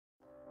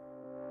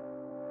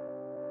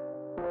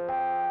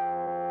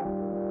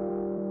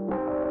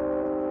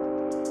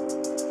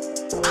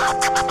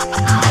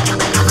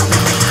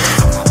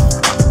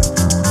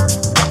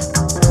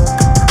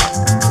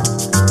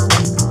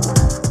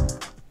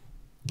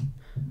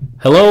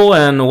Hello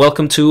and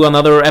welcome to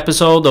another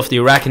episode of the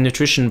Iraqi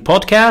Nutrition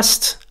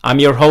Podcast. I'm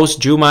your host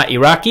Juma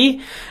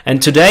Iraqi,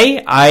 and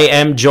today I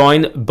am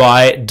joined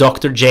by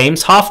Dr.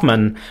 James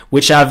Hoffmann,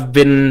 which I've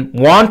been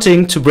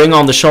wanting to bring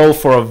on the show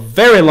for a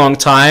very long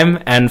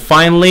time, and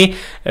finally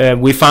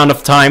we found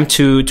enough time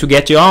to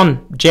get you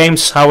on.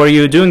 James, how are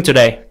you doing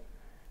today?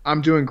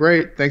 I'm doing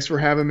great. Thanks for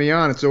having me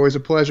on. It's always a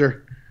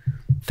pleasure.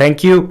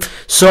 Thank you.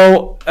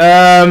 So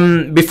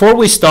before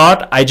we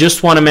start, I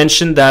just want to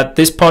mention that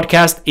this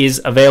podcast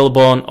is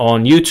available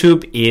on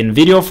YouTube in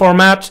video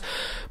format.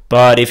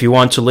 But if you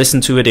want to listen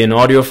to it in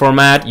audio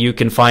format, you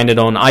can find it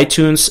on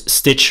iTunes,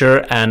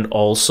 Stitcher, and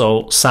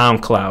also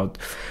SoundCloud.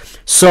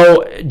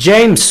 So,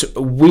 James,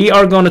 we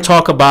are going to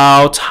talk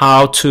about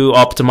how to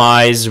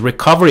optimize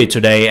recovery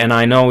today. And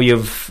I know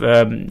you've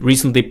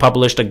recently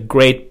published a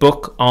great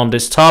book on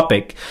this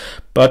topic.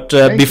 But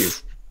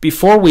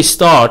before we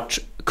start,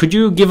 could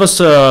you give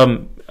us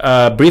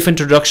a brief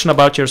introduction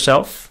about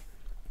yourself?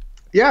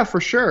 Yeah,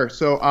 for sure.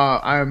 So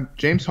I'm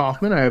James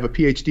Hoffmann. I have a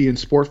PhD in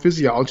sport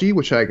physiology,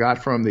 which I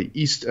got from the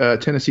East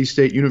Tennessee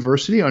State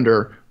University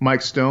under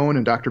Mike Stone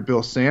and Dr.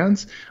 Bill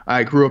Sands.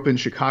 I grew up in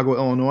Chicago,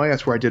 Illinois.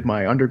 That's where I did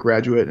my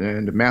undergraduate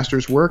and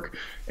master's work.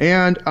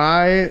 And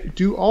I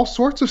do all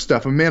sorts of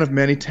stuff. I'm a man of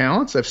many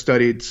talents. I've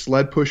studied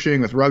sled pushing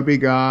with rugby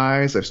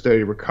guys. I've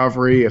studied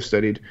recovery. I've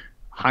studied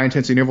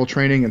high-intensity interval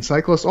training and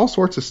cyclists, all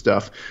sorts of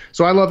stuff.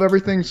 So I love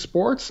everything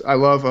sports. I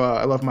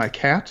love my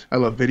cat. I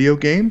love video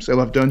games. I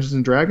love Dungeons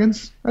and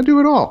Dragons. I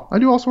do it all. I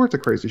do all sorts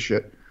of crazy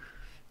shit.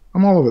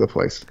 I'm all over the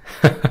place.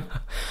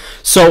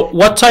 So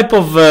what type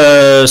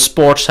of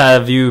sports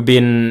have you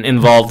been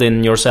involved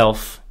in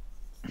yourself?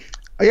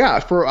 Yeah,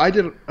 I've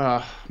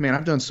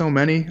done so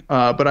many,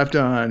 but I've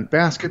done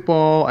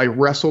basketball. I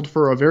wrestled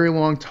for a very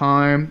long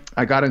time.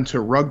 I got into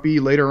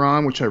rugby later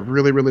on, which I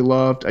really, really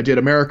loved. I did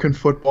American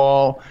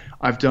football.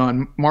 I've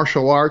done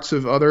martial arts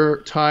of other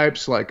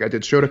types, like I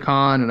did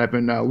Shotokan, and I've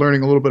been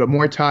learning a little bit of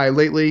Muay Thai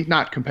lately,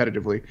 not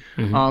competitively.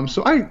 Mm-hmm.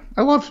 So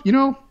I love,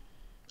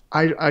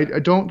 I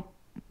don't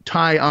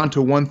tie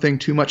onto one thing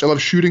too much. I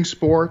love shooting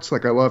sports,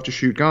 like I love to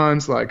shoot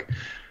guns, like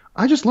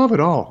I just love it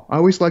all. I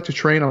always like to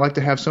train. I like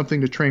to have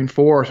something to train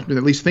for, or at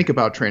least think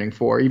about training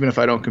for, even if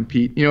I don't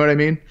compete. You know what I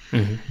mean?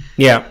 Mm-hmm.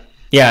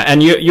 Yeah,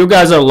 and you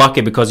guys are lucky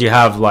because you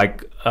have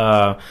like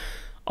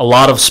a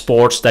lot of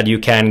sports that you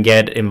can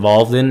get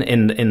involved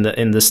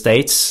in the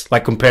States,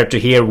 like compared to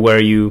here where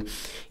you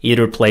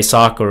either play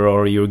soccer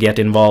or you get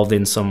involved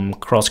in some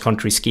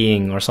cross-country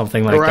skiing or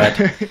something like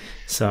that.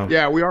 So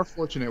yeah, we are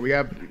fortunate. We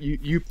have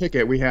you pick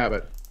it, we have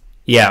it.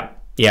 Yeah,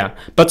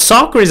 but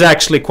soccer is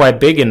actually quite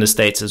big in the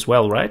States as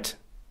well, right?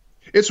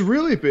 It's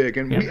really big,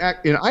 and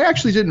I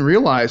actually didn't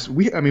realize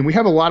we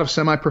have a lot of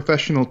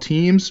semi-professional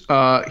teams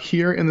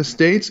here in the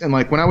States, and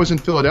like when I was in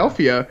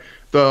Philadelphia,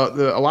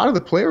 a lot of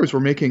the players were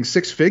making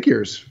six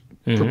figures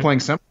for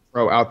playing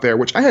semi-pro out there,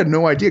 which I had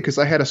no idea because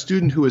I had a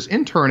student who was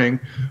interning.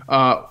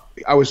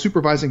 I was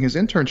supervising his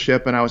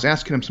internship, and I was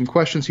asking him some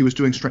questions. He was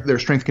doing their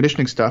strength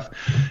conditioning stuff,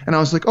 and I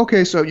was like,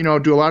 okay, so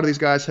do a lot of these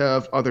guys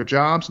have other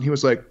jobs? And he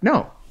was like,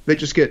 no, they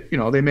just get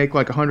they make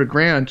like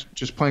 $100,000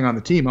 just playing on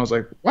the team. I was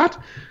like,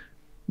 what?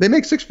 They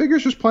make six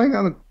figures just playing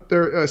on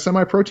their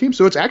semi-pro team?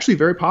 So it's actually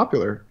very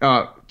popular.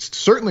 It's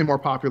certainly more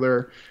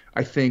popular,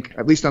 I think,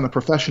 at least on the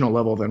professional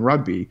level than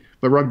rugby.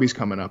 But rugby's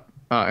coming up,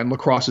 and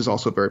lacrosse is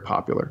also very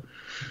popular.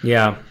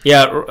 Yeah.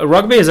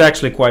 Rugby is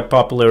actually quite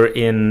popular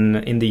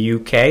in the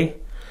UK,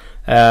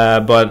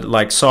 but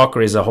like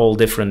soccer is a whole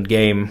different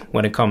game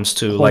when it comes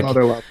to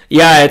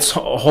it's a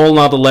whole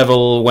nother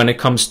level when it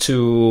comes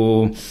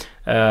to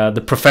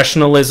the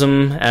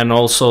professionalism and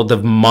also the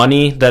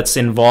money that's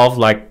involved.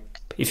 Like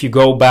if you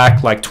go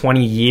back like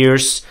 20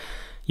 years,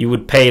 you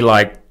would pay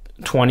like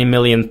 20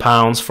 million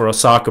pounds for a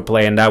soccer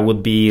player, and that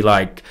would be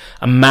like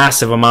a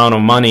massive amount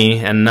of money.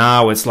 And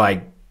now it's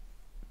like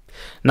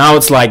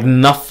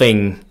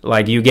nothing.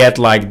 Like you get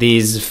like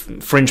these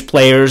fringe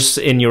players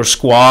in your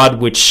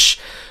squad which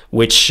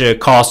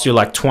cost you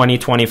like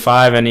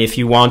 20-25, and if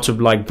you want to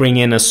like bring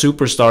in a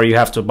superstar, you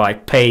have to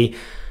like pay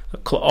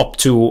up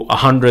to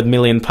 100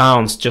 million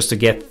pounds just to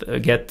get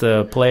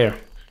the player.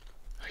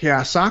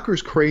 Yeah,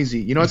 soccer's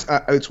crazy.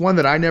 It's one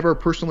that I never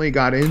personally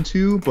got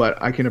into, but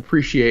I can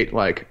appreciate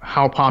like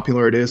how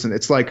popular it is, and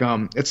it's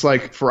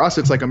like for us,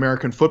 it's like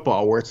American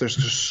football, where there's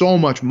just so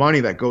much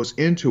money that goes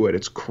into it.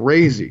 It's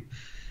crazy.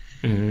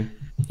 Mm-hmm.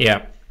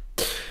 Yeah.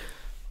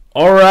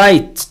 All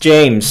right,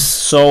 James.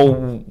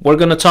 So we're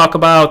gonna talk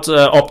about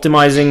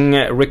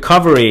optimizing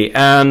recovery,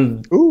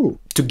 and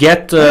to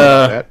get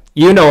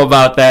you know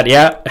about that,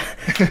 yeah.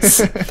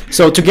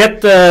 So to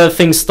get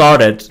things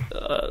started,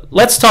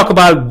 let's talk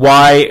about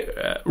why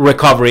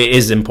recovery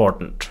is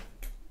important.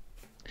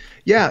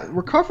 Yeah,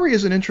 recovery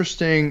is an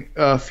interesting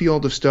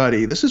field of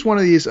study. This is one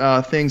of these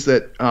things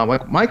that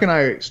like Mike and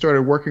I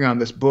started working on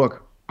this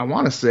book, I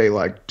want to say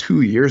like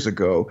 2 years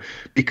ago,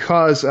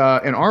 because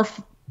in our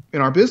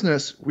in our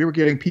business, we were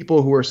getting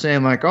people who were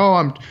saying like, oh,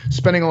 I'm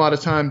spending a lot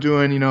of time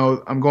doing,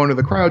 I'm going to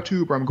the cryo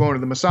tube, or I'm going to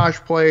the massage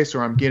place,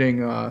 or I'm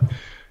getting,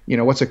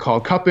 what's it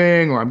called,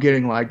 cupping, or I'm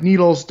getting like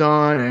needles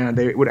done. And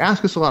they would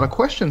ask us a lot of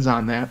questions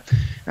on that.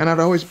 And I'd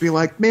always be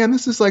like, man,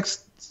 this is like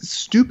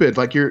stupid.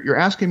 Like you're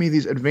asking me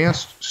these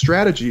advanced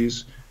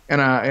strategies,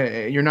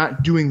 and you're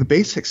not doing the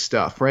basic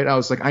stuff, right? I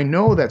was like, I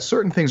know that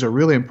certain things are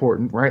really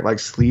important, right? Like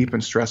sleep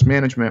and stress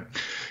management.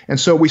 And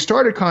so we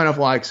started kind of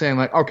like saying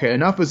like, okay,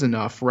 enough is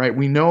enough, right?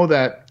 We know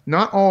that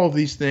not all of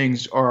these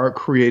things are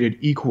created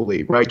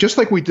equally, right? Just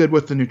like we did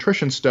with the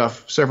nutrition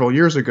stuff several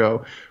years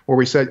ago, where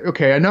we said,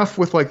 okay, enough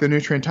with like the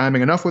nutrient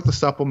timing, enough with the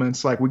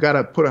supplements. Like we got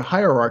to put a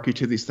hierarchy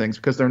to these things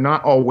because they're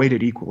not all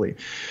weighted equally.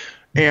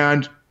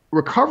 And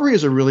recovery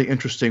is a really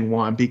interesting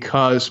one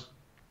because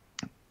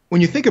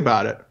when you think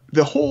about it,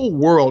 the whole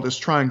world is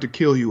trying to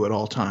kill you at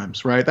all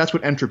times, right? That's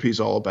what entropy is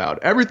all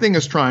about. Everything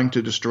is trying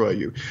to destroy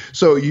you.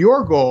 So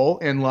your goal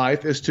in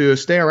life is to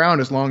stay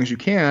around as long as you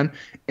can,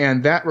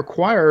 and that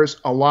requires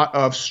a lot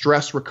of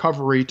stress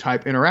recovery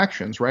type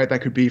interactions, right?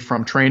 That could be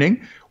from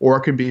training, or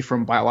it could be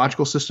from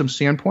biological system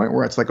standpoint,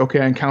 where it's like, okay,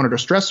 I encountered a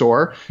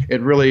stressor.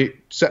 It really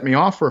set me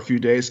off for a few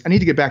days. I need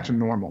to get back to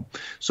normal.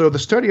 So the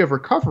study of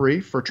recovery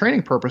for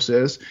training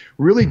purposes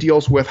really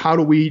deals with how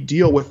do we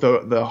deal with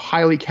the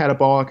highly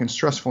catabolic and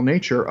stressful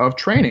nature of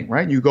training,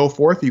 right? You go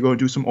forth, you go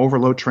do some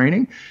overload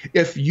training.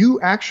 If you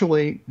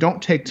actually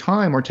don't take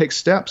time or take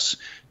steps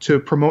to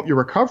promote your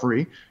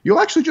recovery, you'll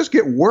actually just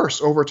get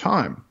worse over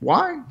time.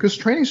 Why? Because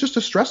training is just a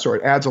stressor.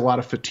 It adds a lot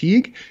of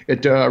fatigue.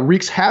 It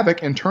wreaks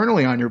havoc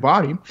internally on your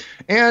body.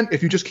 And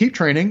if you just keep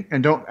training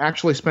and don't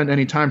actually spend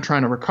any time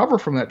trying to recover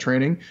from that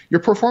training, your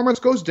performance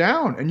goes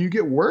down and you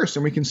get worse.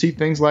 And we can see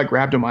things like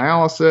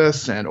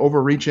rhabdomyolysis and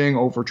overreaching,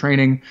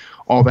 overtraining,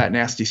 all that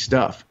nasty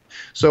stuff.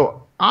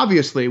 So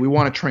obviously, we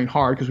want to train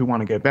hard because we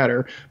want to get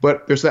better,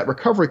 but there's that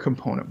recovery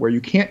component where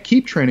you can't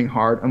keep training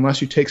hard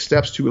unless you take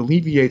steps to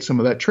alleviate some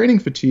of that training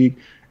fatigue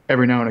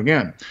every now and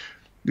again.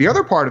 The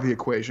other part of the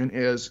equation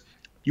is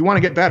you want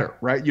to get better,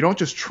 right? You don't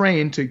just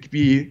train to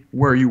be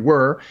where you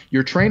were.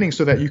 You're training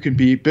so that you can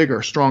be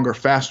bigger, stronger,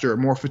 faster,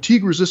 more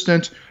fatigue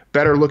resistant,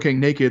 better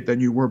looking naked than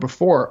you were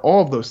before,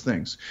 all of those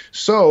things.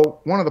 So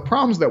one of the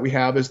problems that we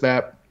have is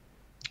that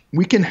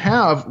we can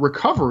have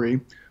recovery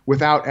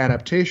without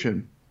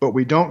adaptation, but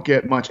we don't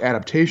get much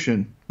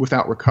adaptation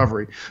without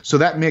recovery. So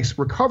that makes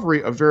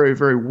recovery a very,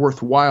 very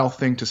worthwhile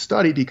thing to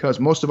study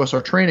because most of us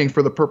are training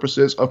for the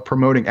purposes of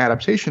promoting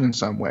adaptation in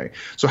some way.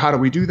 So how do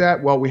we do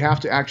that? Well, we have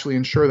to actually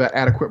ensure that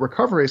adequate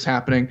recovery is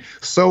happening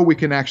so we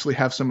can actually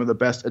have some of the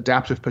best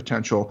adaptive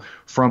potential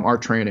from our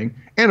training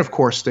and, of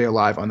course, stay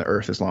alive on the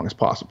earth as long as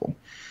possible.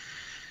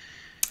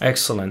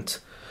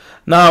 Excellent.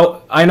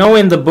 Now, I know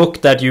in the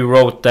book that you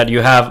wrote that you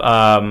have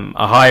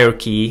a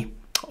hierarchy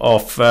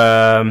of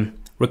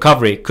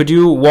recovery. Could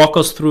you walk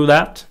us through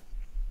that?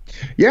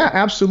 Yeah,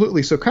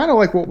 absolutely. So kind of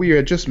like what we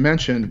had just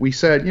mentioned, we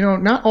said,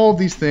 not all of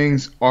these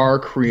things are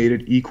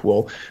created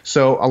equal.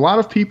 So a lot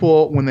of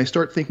people, when they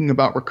start thinking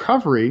about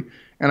recovery,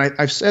 and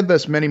I've said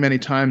this many, many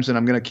times, and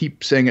I'm going to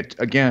keep saying it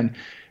again,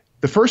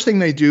 the first thing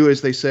they do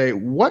is they say,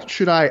 what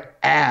should I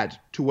add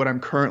to what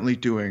I'm currently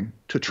doing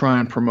to try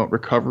and promote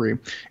recovery?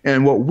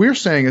 And what we're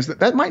saying is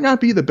that might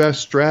not be the best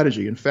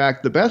strategy. In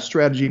fact, the best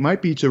strategy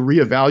might be to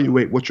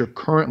reevaluate what you're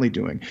currently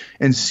doing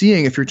and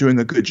seeing if you're doing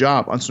a good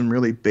job on some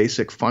really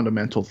basic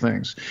fundamental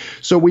things.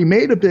 So we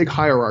made a big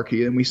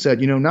hierarchy and we said,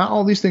 not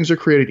all these things are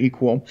created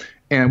equal,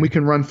 and we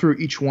can run through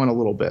each one a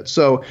little bit.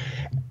 So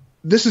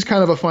this is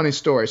kind of a funny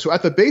story. So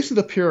at the base of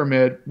the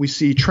pyramid, we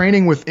see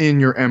training within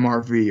your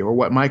MRV, or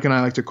what Mike and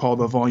I like to call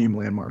the volume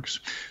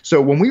landmarks.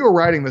 So when we were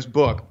writing this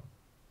book,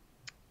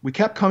 we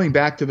kept coming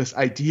back to this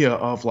idea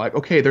of like,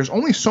 okay, there's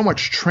only so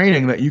much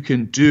training that you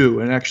can do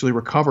and actually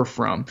recover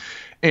from.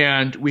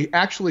 And we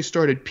actually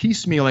started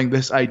piecemealing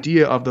this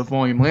idea of the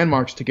volume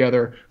landmarks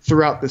together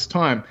throughout this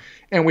time.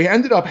 And we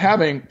ended up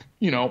having,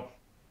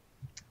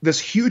 this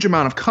huge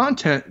amount of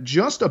content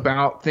just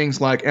about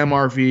things like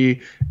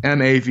MRV,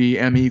 MAV,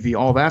 MEV,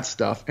 all that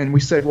stuff. And we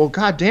said, well,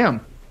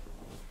 goddamn,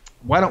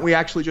 why don't we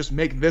actually just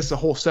make this a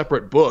whole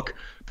separate book?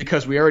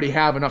 Because we already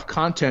have enough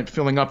content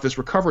filling up this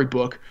recovery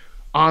book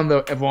on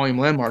the volume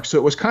landmarks. So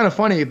it was kind of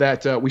funny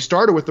that we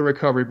started with the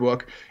recovery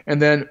book,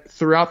 and then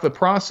throughout the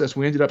process,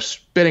 we ended up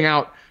spitting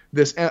out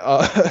this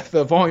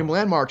the volume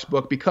landmarks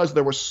book because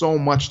there was so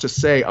much to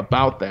say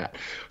about that.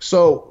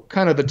 So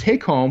kind of the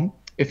take home,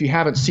 if you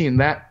haven't seen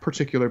that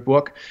particular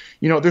book,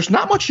 there's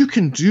not much you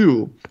can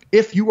do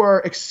if you are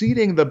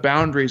exceeding the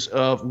boundaries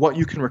of what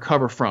you can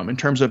recover from in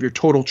terms of your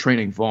total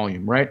training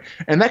volume, right?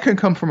 And that can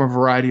come from a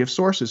variety of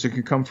sources. It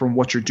can come from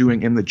what you're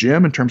doing in the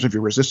gym in terms of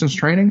your resistance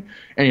training,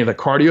 any of the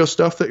cardio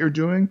stuff that you're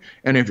doing,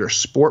 any of your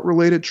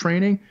sport-related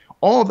training.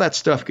 All of that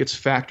stuff gets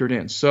factored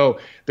in. So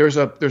there's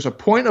a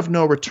point of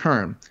no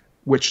return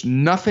which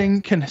nothing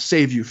can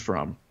save you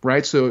from,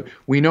 right? So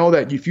we know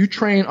that if you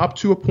train up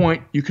to a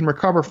point you can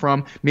recover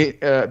from,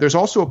 there's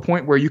also a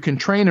point where you can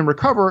train and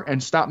recover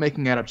and stop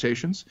making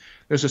adaptations.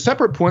 There's a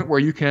separate point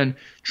where you can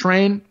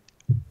train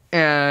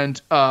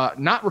and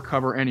not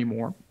recover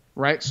anymore,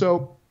 right?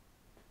 So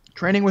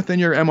training within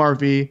your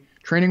MRV,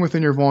 training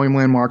within your volume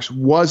landmarks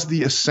was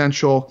the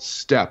essential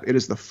step. It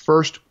is the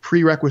first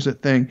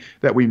prerequisite thing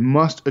that we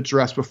must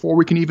address before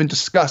we can even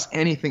discuss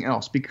anything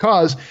else,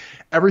 because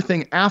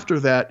everything after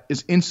that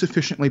is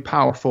insufficiently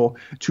powerful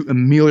to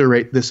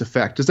ameliorate this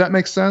effect. Does that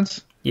make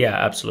sense? Yeah,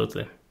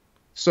 absolutely.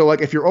 So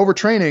like if you're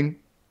overtraining,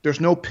 there's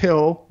no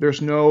pill,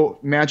 there's no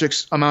magic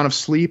amount of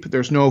sleep,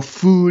 there's no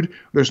food,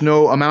 there's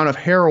no amount of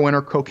heroin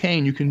or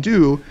cocaine you can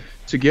do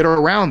to get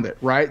around it,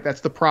 right?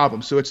 That's the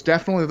problem. So it's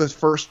definitely the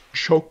first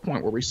choke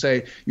point where we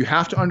say you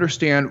have to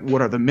understand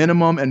what are the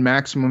minimum and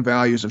maximum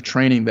values of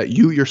training that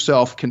you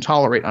yourself can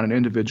tolerate on an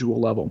individual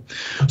level.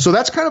 So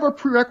that's kind of a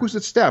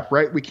prerequisite step,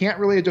 right? We can't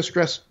really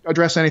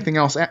address anything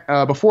else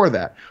before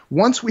that.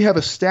 Once we have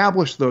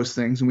established those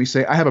things and we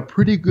say, I have a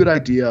pretty good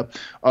idea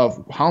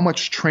of how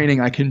much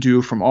training I can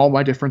do from all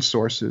my different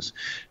sources,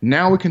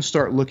 now we can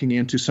start looking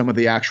into some of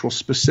the actual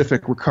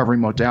specific recovery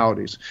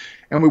modalities.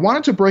 And we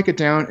wanted to break it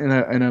down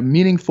in a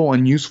meaningful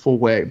and useful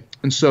way.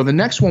 And so the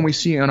next one we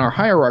see in our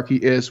hierarchy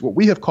is what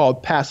we have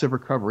called passive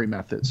recovery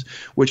methods,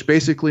 which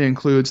basically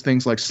includes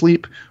things like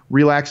sleep,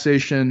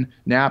 relaxation,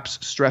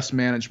 naps, stress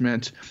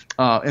management,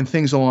 and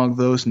things along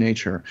those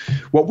nature.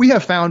 What we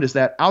have found is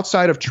that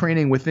outside of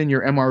training within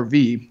your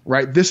MRV,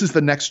 right, this is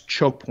the next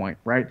choke point,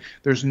 right?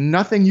 There's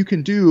nothing you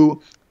can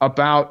do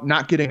about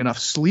not getting enough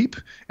sleep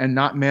and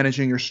not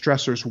managing your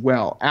stressors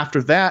well.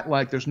 After that,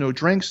 like there's no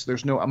drinks,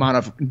 there's no amount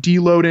of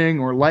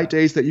deloading or light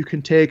days that you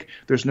can take,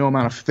 there's no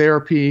amount of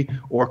therapy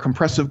or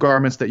compressive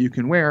garments that you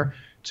can wear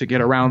to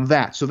get around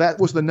that. So that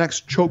was the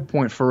next choke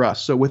point for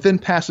us. So within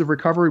passive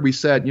recovery, we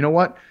said, you know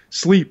what?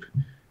 Sleep.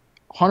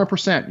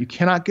 100%. You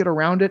cannot get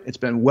around it. It's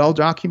been well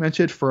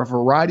documented for a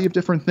variety of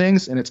different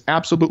things, and it's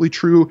absolutely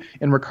true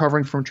in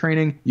recovering from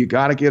training. You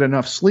got to get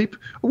enough sleep,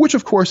 which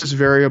of course is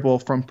variable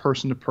from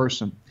person to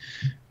person.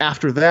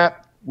 After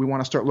that, we want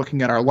to start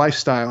looking at our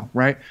lifestyle,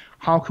 right?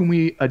 How can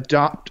we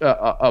adopt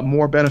a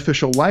more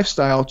beneficial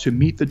lifestyle to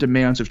meet the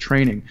demands of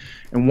training?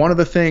 And one of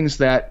the things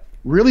that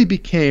really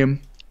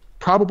became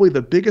probably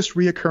the biggest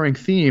reoccurring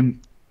theme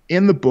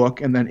in the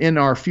book and then in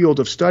our field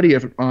of study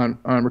on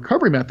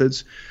recovery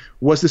methods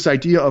was this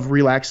idea of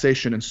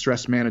relaxation and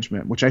stress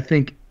management, which I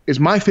think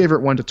is my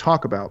favorite one to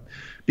talk about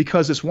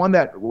because it's one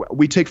that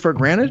we take for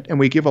granted and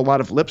we give a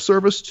lot of lip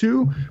service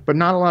to, but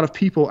not a lot of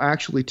people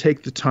actually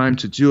take the time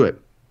to do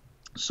it.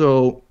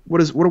 So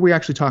what are we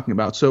actually talking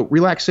about? So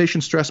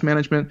relaxation, stress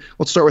management,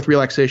 let's start with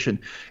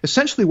relaxation.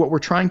 Essentially what we're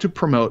trying to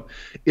promote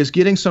is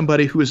getting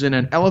somebody who is in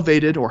an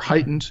elevated or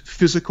heightened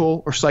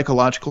physical or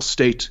psychological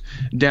state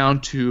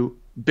down to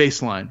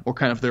baseline or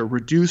kind of their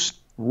reduced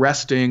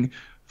resting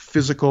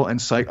physical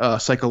and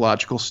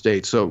psychological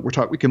state. So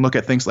we can look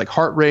at things like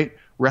heart rate,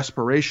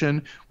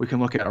 respiration. We can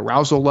look at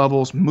arousal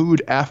levels,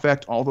 mood,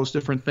 affect, all those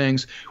different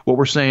things. What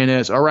we're saying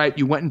is, all right,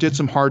 you went and did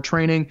some hard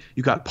training.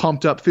 You got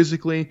pumped up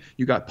physically.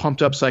 You got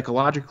pumped up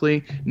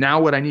psychologically.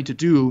 Now what I need to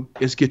do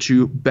is get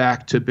you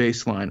back to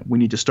baseline. We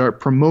need to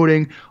start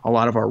promoting a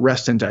lot of our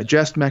rest and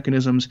digest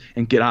mechanisms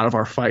and get out of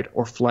our fight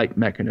or flight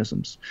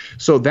mechanisms.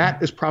 So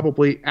that is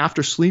probably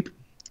after sleep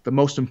the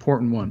most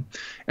important one.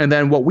 And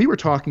then what we were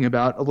talking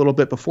about a little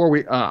bit before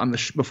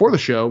before the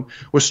show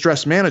was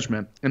stress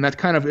management, and that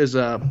kind of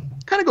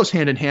goes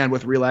hand in hand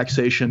with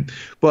relaxation.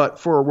 But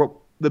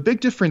the big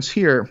difference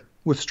here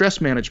with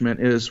stress management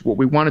is what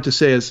we wanted to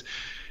say is,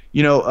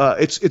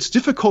 it's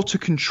difficult to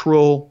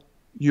control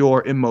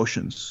your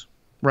emotions,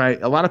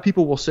 right? A lot of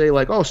people will say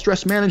like, oh,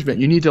 stress management,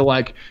 you need to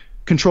like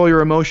control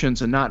your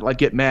emotions and not like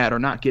get mad or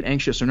not get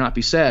anxious or not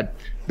be sad.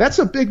 That's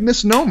a big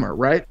misnomer,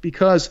 right?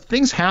 Because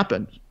things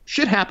happen.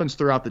 Shit happens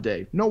throughout the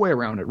day. No way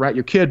around it, right?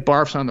 Your kid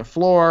barfs on the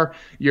floor.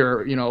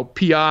 Your,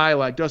 PI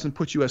like doesn't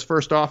put you as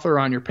first author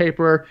on your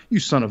paper. You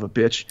son of a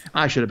bitch.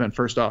 I should have been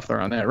first author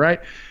on that, right?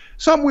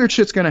 Some weird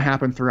shit's going to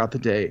happen throughout the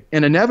day.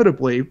 And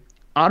inevitably,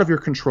 out of your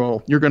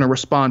control, you're going to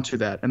respond to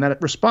that. And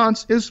that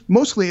response is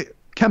mostly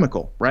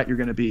chemical, right? You're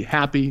going to be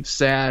happy,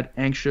 sad,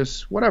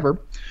 anxious,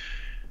 whatever.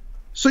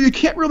 So you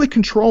can't really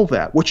control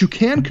that. What you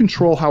can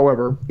control,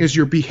 however, is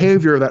your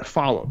behavior that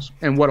follows.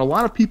 And what a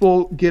lot of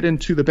people get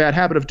into the bad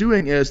habit of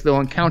doing is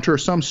they'll encounter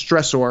some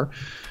stressor,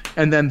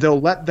 and then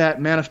they'll let that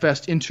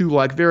manifest into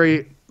like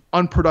very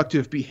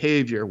unproductive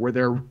behavior where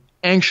they're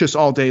anxious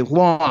all day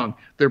long,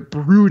 they're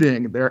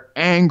brooding, they're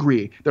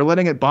angry, they're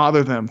letting it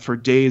bother them for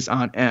days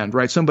on end,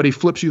 right? Somebody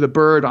flips you the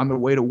bird on the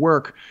way to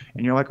work,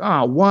 and you're like,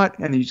 oh, what?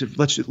 And you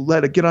just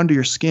let it get under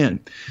your skin.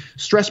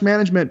 Stress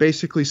management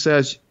basically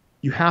says,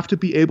 you have to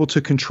be able to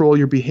control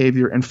your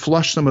behavior and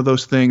flush some of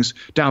those things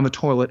down the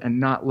toilet and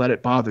not let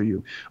it bother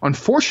you.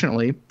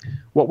 Unfortunately,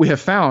 what we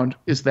have found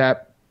is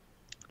that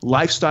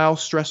lifestyle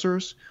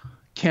stressors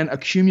can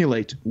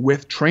accumulate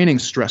with training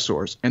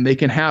stressors, and they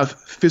can have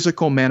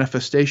physical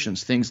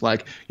manifestations. Things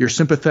like your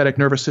sympathetic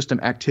nervous system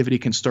activity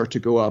can start to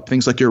go up.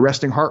 Things like your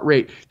resting heart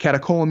rate,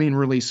 catecholamine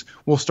release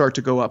will start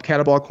to go up.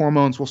 Catabolic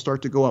hormones will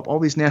start to go up. All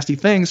these nasty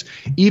things,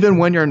 even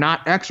when you're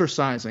not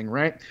exercising,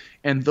 right?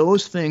 And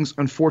those things,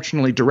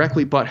 unfortunately,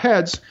 directly butt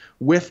heads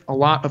with a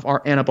lot of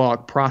our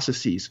anabolic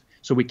processes.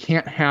 So we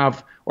can't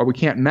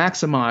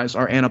maximize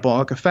our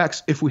anabolic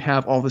effects if we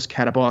have all this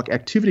catabolic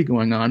activity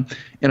going on.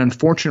 And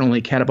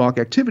unfortunately, catabolic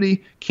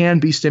activity can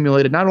be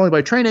stimulated not only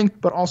by training,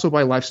 but also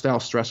by lifestyle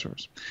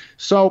stressors.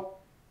 So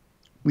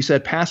we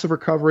said passive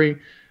recovery,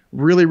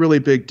 really, really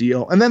big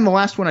deal. And then the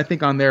last one I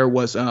think on there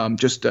was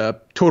just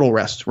total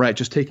rest, right?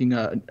 Just taking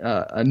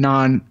a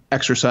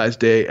non-exercise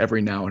day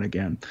every now and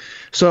again.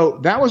 So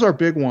that was our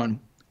big one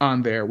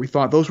on there. We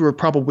thought those were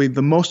probably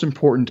the most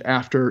important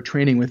after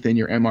training within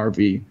your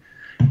MRV.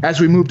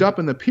 As we moved up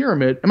in the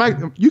pyramid,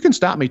 you can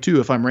stop me too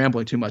if I'm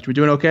rambling too much. We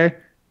doing okay?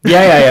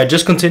 Yeah.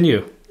 Just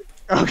continue.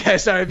 Okay,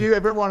 sorry. If you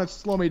ever want to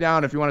slow me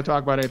down, if you want to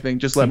talk about anything,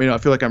 just let me know. I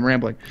feel like I'm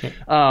rambling.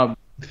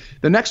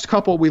 The next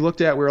couple we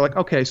looked at, we were like,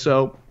 okay,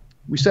 so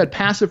we said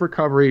passive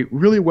recovery,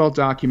 really well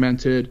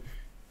documented.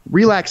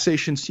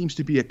 Relaxation seems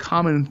to be a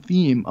common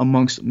theme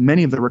amongst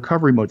many of the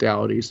recovery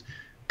modalities.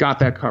 Got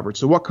that covered.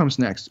 So what comes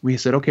next? We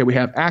said, okay, we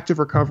have active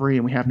recovery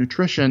and we have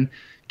nutrition.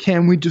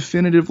 Can we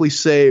definitively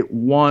say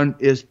one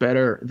is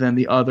better than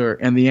the other?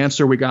 And the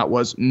answer we got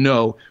was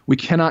no. We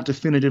cannot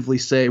definitively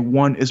say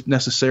one is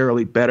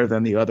necessarily better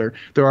than the other.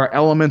 There are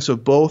elements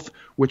of both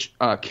which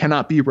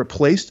cannot be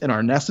replaced and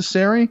are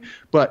necessary,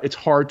 but it's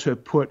hard to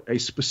put a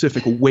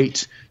specific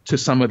weight to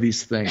some of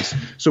these things.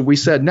 So we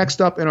said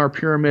next up in our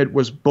pyramid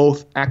was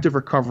both active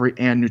recovery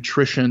and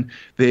nutrition.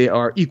 They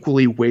are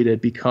equally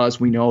weighted because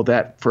we know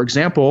that, for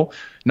example,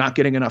 not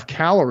getting enough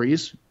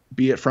calories,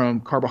 be it from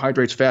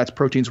carbohydrates, fats,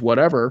 proteins,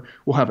 whatever,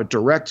 will have a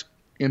direct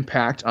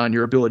impact on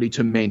your ability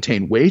to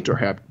maintain weight or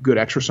have good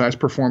exercise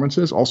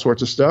performances, all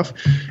sorts of stuff.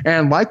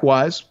 And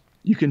likewise,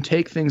 you can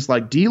take things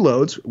like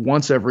deloads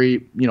once every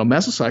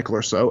mesocycle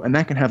or so, and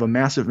that can have a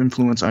massive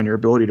influence on your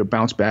ability to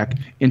bounce back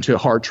into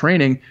hard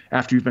training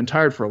after you've been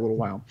tired for a little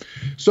while.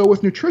 So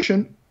with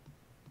nutrition,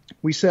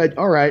 we said,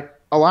 all right,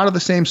 a lot of the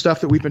same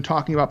stuff that we've been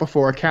talking about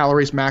before,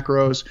 calories,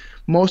 macros,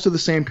 most of the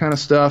same kind of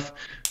stuff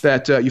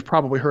that you've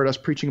probably heard us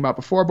preaching about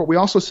before. But we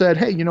also said,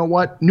 hey, you know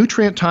what?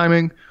 Nutrient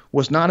timing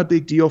was not a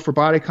big deal for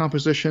body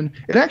composition.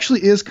 It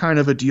actually is kind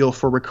of a deal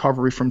for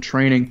recovery from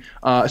training,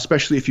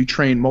 especially if you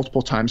train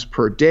multiple times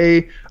per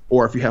day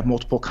or if you have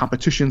multiple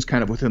competitions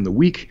kind of within the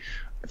week.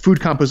 Food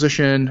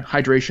composition,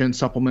 hydration,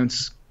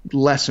 supplements,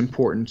 less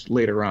important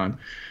later on.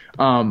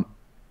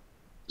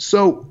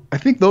 So I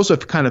think those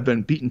have kind of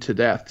been beaten to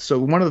death. So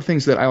one of the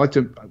things that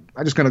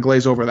I'm just going to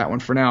glaze over that one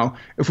for now.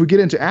 If we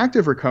get into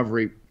active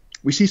recovery,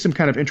 we see some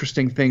kind of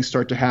interesting things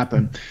start to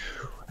happen.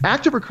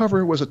 Active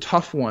recovery was a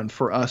tough one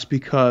for us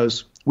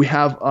because we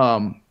have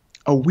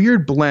a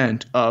weird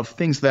blend of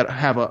things that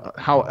have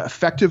how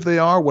effective they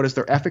are, what is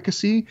their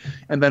efficacy,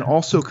 and then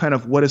also kind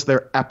of what is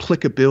their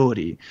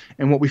applicability.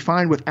 And what we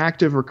find with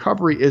active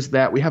recovery is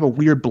that we have a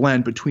weird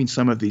blend between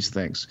some of these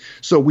things.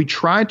 So we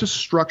tried to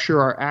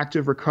structure our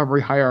active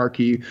recovery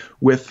hierarchy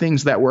with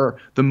things that were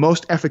the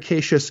most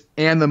efficacious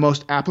and the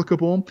most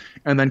applicable,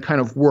 and then kind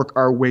of work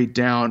our way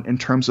down in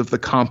terms of the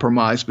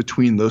compromise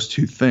between those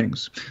two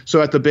things.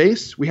 So at the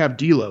base, we have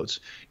deloads.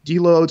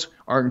 Deloads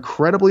are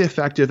incredibly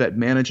effective at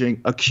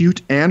managing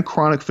acute and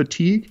chronic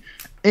fatigue,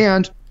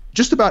 and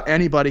just about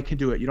anybody can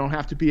do it. You don't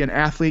have to be an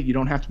athlete. You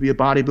don't have to be a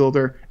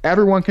bodybuilder.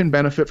 Everyone can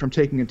benefit from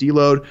taking a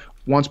deload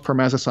once per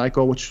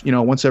mesocycle, which,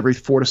 once every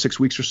 4 to 6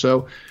 weeks or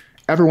so.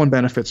 Everyone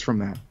benefits from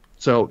that.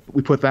 So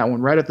we put that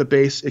one right at the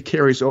base. It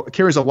carries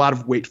a lot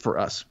of weight for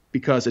us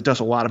because it does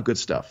a lot of good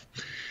stuff.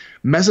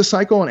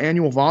 Mesocycle and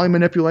annual volume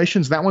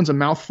manipulations, that one's a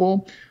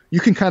mouthful. You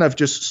can kind of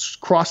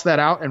just cross that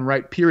out and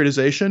write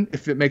periodization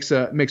if it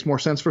makes more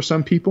sense for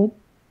some people.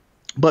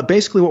 But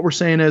basically what we're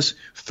saying is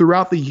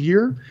throughout the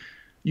year,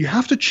 you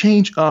have to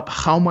change up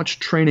how much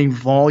training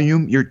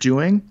volume you're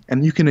doing,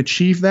 and you can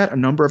achieve that a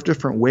number of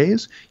different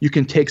ways. You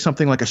can take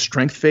something like a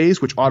strength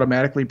phase, which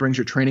automatically brings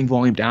your training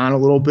volume down a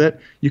little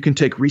bit. You can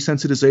take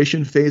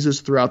resensitization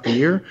phases throughout the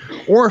year.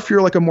 Or if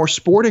you're like a more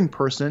sporting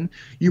person,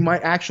 you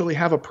might actually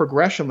have a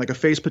progression, like a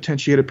phase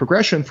potentiated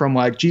progression from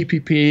like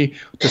GPP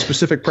to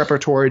specific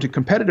preparatory to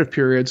competitive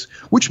periods,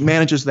 which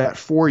manages that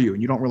for you.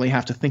 And you don't really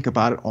have to think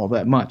about it all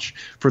that much.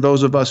 For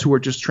those of us who are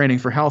just training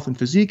for health and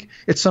physique,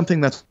 it's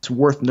something that's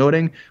worth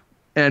noting.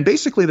 And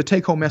basically the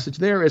take-home message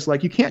there is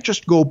like you can't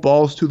just go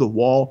balls to the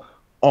wall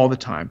all the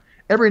time.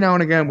 Every now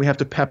and again, we have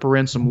to pepper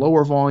in some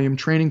lower volume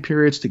training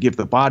periods to give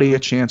the body a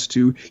chance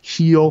to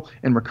heal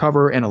and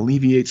recover and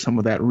alleviate some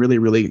of that really,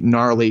 really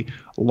gnarly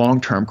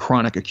long-term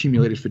chronic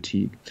accumulated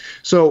fatigue.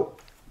 So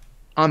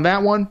on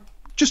that one,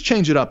 just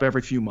change it up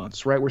every few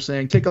months, right? We're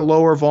saying take a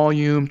lower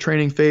volume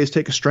training phase,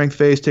 take a strength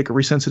phase, take a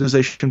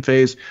resensitization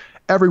phase.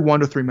 Every 1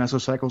 to 3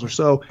 mesocycles or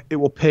so, it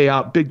will pay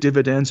out big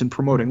dividends in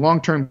promoting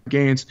long-term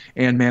gains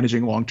and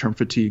managing long-term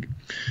fatigue.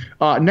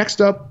 Next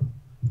up,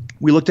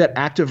 we looked at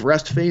active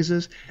rest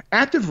phases.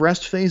 Active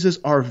rest phases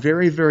are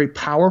very, very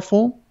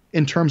powerful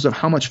in terms of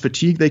how much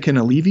fatigue they can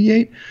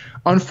alleviate.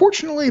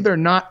 Unfortunately, they're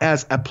not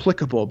as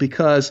applicable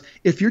because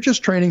if you're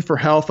just training for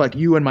health like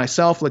you and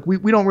myself, like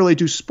we don't really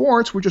do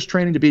sports, we're just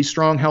training to be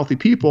strong, healthy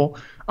people,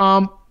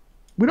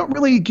 we don't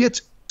really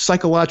get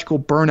psychological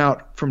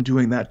burnout from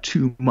doing that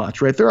too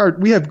much, right?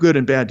 We have good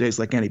and bad days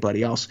like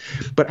anybody else,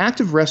 but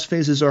active rest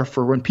phases are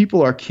for when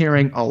people are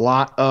carrying a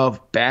lot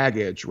of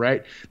baggage,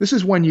 right? This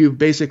is when you've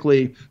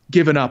basically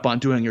given up on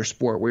doing your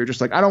sport, where you're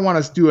just like, I don't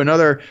want to do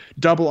another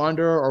double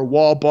under or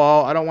wall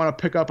ball. I don't want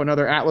to pick up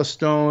another Atlas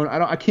stone.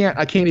 I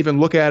can't even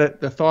look at it.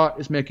 The thought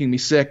is making me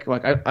sick.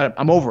 Like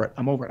I'm over it.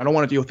 I don't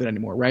want to deal with it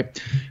anymore,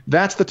 right?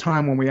 That's the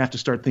time when we have to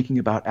start thinking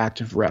about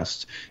active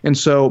rest. And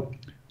so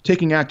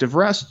taking active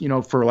rest,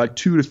 for like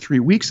 2 to 3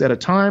 weeks at a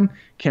time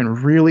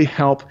can really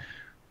help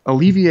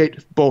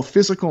alleviate both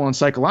physical and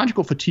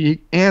psychological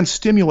fatigue and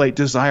stimulate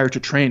desire to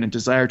train and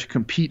desire to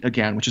compete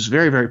again, which is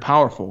very, very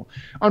powerful.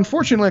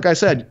 Unfortunately, like I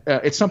said,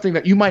 it's something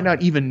that you might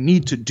not even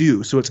need to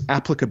do, so its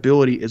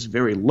applicability is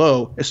very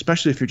low,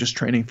 especially if you're just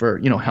training for,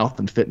 health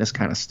and fitness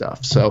kind of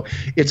stuff. So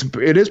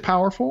it is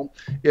powerful.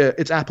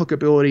 Its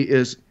applicability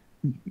is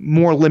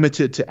more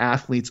limited to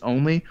athletes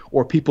only,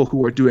 or people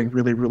who are doing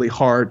really, really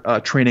hard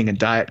training and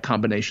diet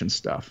combination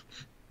stuff.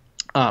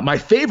 My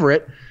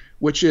favorite,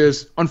 which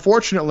is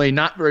unfortunately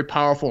not very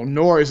powerful,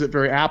 nor is it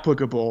very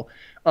applicable.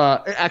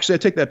 Actually, I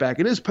take that back.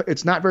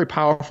 It's not very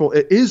powerful.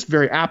 It is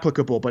very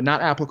applicable, but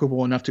not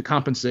applicable enough to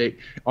compensate,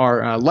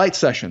 are light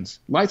sessions.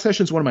 Light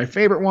sessions, one of my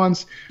favorite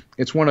ones.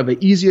 It's one of the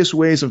easiest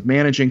ways of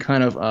managing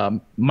kind of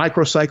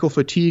microcycle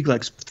fatigue,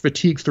 like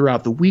fatigue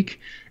throughout the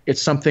week.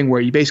 It's something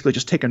where you basically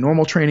just take a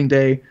normal training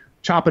day,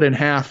 chop it in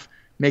half,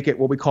 make it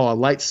what we call a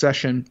light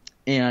session,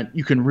 and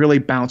you can really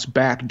bounce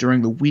back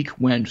during the week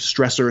when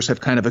stressors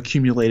have kind of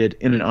accumulated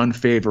in an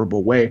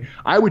unfavorable way.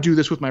 I would do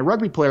this with my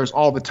rugby players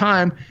all the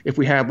time. If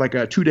we had like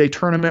a 2-day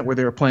tournament where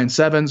they were playing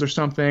sevens or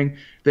something,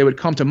 they would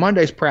come to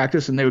Monday's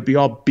practice and they would be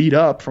all beat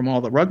up from all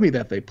the rugby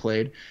that they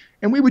played.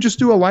 And we would just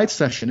do a light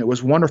session. It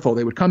was wonderful.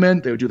 They would come in,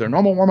 they would do their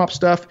normal warm-up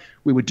stuff.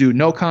 We would do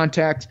no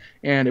contact,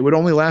 and it would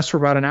only last for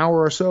about an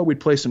hour or so.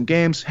 We'd play some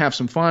games, have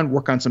some fun,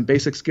 work on some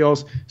basic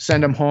skills,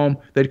 send them home.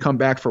 They'd come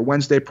back for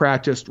Wednesday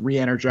practice,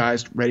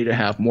 re-energized, ready to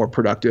have more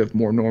productive,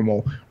 more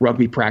normal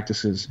rugby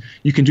practices.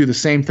 You can do the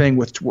same thing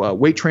with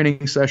weight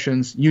training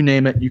sessions. You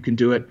name it, you can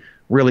do it.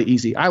 Really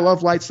easy. I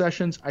love light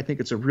sessions. I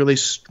think it's a really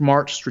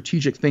smart,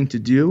 strategic thing to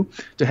do,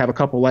 to have a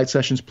couple light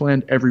sessions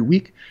planned every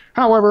week.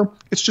 However,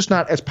 it's just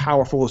not as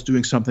powerful as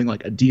doing something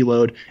like a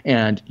deload,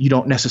 and you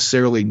don't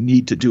necessarily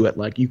need to do it.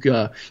 Like you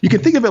can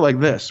think of it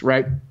like this,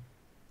 right?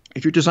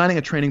 If you're designing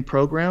a training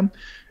program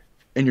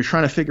and you're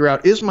trying to figure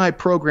out, is my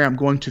program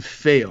going to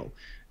fail?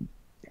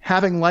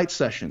 Having light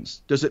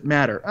sessions, does it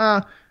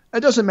matter?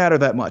 It doesn't matter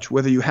that much.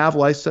 Whether you have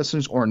light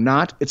sessions or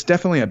not, it's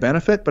definitely a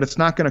benefit, but it's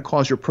not going to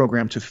cause your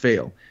program to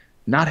fail.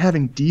 Not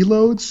having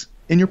deloads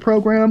in your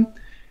program,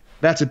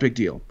 that's a big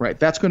deal, right?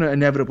 That's going to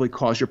inevitably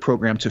cause your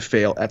program to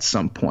fail at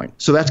some point.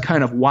 So that's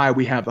kind of why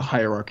we have the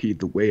hierarchy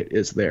the way it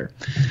is there.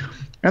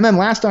 And then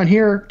last on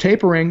here,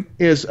 tapering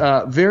is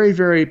very,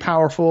 very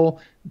powerful,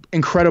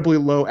 incredibly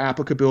low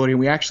applicability. And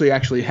we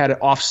actually had it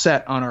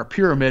offset on our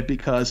pyramid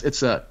because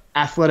it's a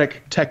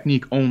athletic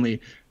technique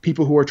only.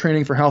 People who are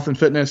training for health and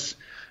fitness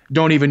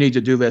don't even need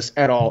to do this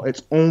at all.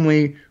 It's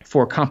only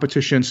for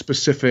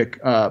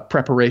competition-specific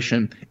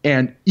preparation,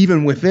 and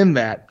even within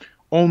that,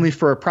 only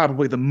for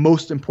probably the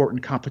most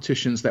important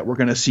competitions that we're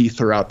going to see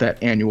throughout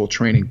that annual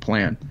training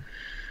plan.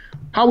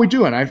 How are we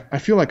doing? I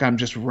feel like I'm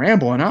just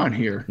rambling on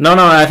here. No,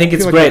 I think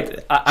it's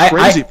great.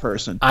 Crazy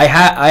person. I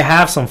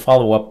have some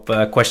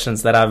follow-up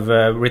questions that I've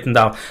written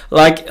down.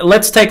 Like,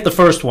 let's take the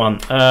first one.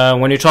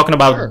 When you're talking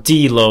about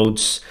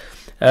deloads,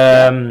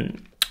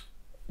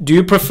 do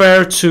you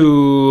prefer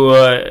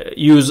to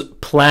use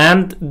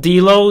planned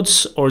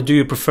deloads, or do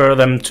you prefer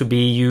them to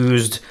be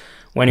used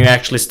when you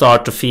actually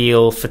start to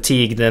feel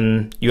fatigued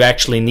and you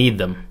actually need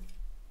them?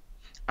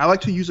 I like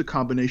to use a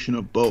combination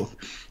of both.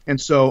 And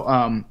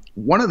so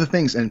one of the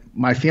things, and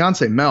my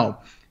fiance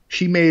Mel,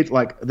 she made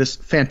like this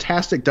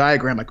fantastic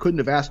diagram. I couldn't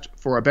have asked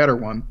for a better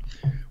one,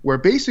 where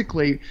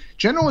basically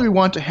generally we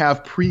want to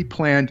have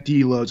pre-planned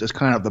deloads as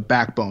kind of the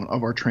backbone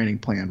of our training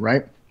plan,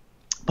 right?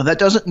 But that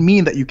doesn't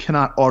mean that you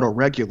cannot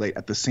auto-regulate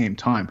at the same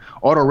time.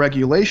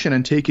 Auto-regulation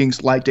and taking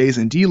light days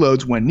and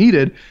deloads when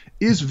needed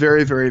is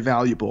very, very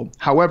valuable.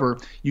 However,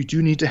 you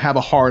do need to have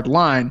a hard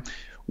line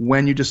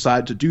when you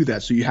decide to do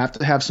that. So you have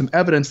to have some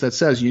evidence that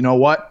says, you know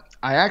what,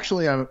 I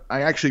actually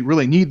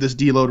really need this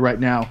deload right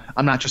now.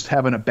 I'm not just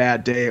having a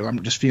bad day, or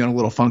I'm just feeling a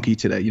little funky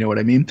today. You know what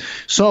I mean?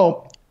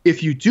 So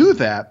if you do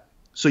that,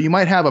 so you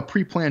might have a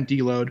pre-planned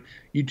deload,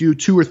 you do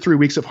 2 or 3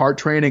 weeks of hard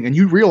training, and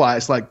you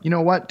realize, like, you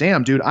know what,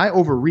 damn, dude, I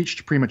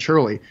overreached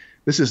prematurely.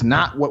 This is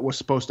not what was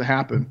supposed to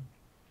happen.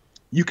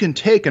 You can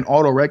take an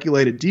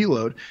auto-regulated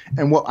deload,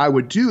 and what I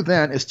would do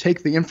then is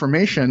take the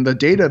information, the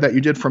data that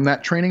you did from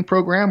that training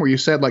program where you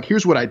said, like,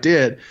 here's what I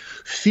did,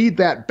 feed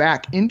that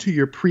back into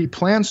your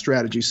pre-planned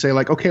strategy. Say,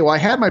 like, okay, well, I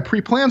had my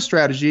pre-planned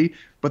strategy,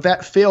 but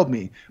that failed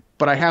me.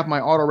 But I have my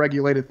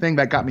auto-regulated thing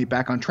that got me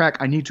back on track.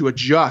 I need to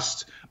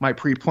adjust my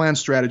pre-planned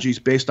strategies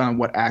based on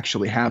what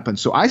actually happened.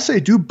 So I say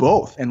do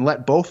both and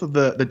let both of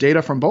the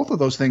data from both of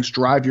those things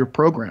drive your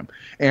program.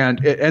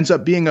 And it ends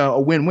up being a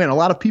win-win. A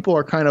lot of people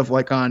are kind of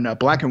like on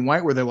black and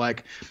white, where they're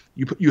like,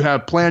 you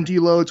have planned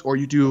deloads or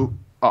you do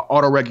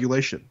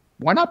auto-regulation.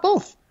 Why not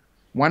both?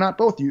 Why not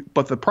both?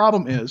 But the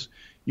problem is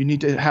you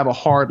need to have a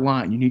hard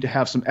line. You need to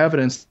have some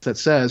evidence that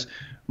says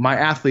my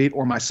athlete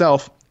or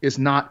myself is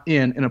not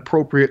in an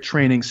appropriate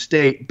training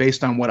state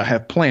based on what I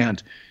have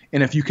planned.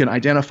 And if you can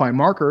identify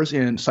markers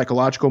in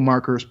psychological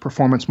markers,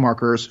 performance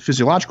markers,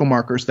 physiological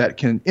markers that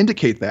can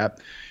indicate that,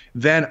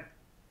 then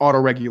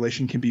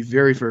auto-regulation can be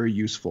very, very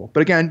useful.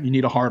 But again, you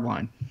need a hard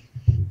line.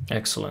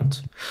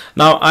 Excellent.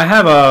 Now, I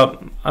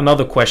have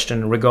another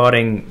question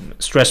regarding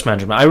stress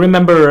management. I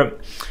remember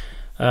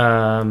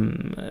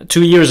 2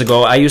 years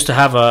ago, I used to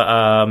have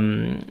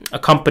a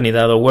company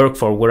that I worked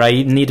for where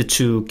I needed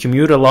to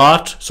commute a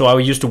lot. So I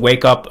used to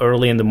wake up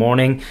early in the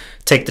morning,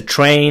 take the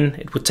train.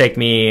 It would take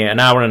me an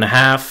hour and a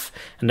half,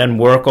 and then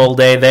work all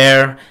day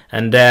there,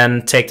 and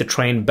then take the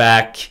train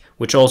back,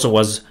 which also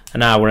was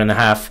an hour and a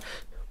half.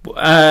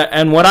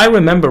 And what I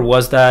remember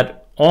was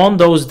that on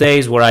those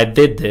days where I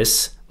did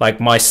this, like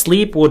my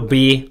sleep would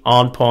be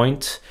on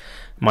point,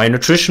 my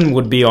nutrition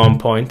would be on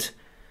point,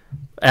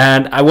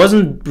 and I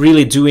wasn't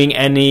really doing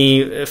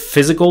any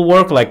physical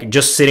work, like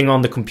just sitting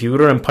on the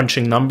computer and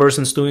punching numbers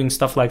and doing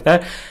stuff like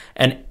that.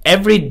 And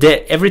every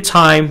day, every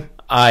time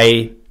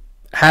I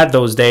had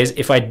those days,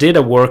 if I did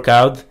a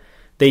workout,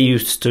 they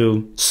used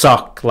to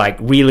suck like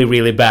really,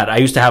 really bad. I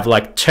used to have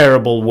like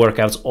terrible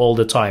workouts all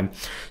the time.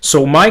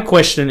 So my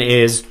question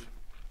is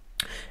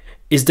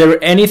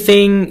there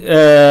anything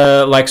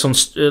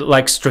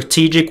like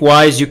strategic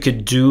wise you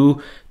could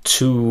do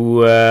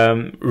to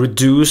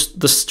reduce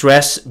the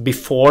stress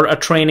before a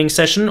training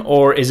session,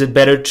 or is it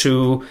better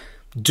to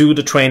do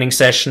the training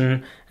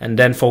session and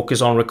then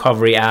focus on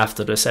recovery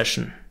after the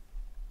session?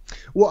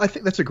 Well, I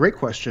think that's a great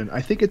question.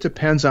 I think it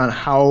depends on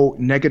how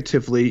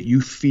negatively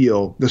you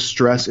feel the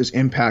stress is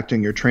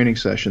impacting your training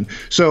session.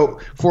 So,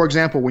 for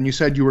example, when you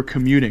said you were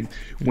commuting,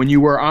 when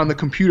you were on the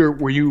computer,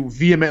 were you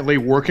vehemently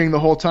working the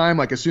whole time?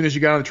 Like as soon as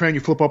you got on the train,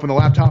 you flip open the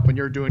laptop and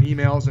you're doing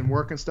emails and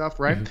work and stuff,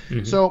 right?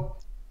 Mm-hmm. So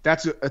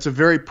that's a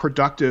very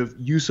productive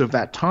use of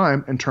that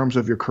time in terms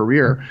of your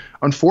career.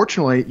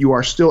 Unfortunately, you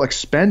are still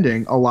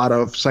expending a lot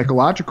of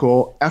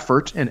psychological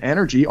effort and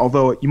energy,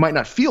 although you might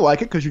not feel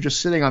like it because you're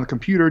just sitting on the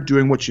computer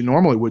doing what you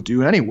normally would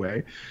do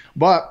anyway.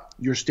 But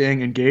you're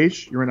staying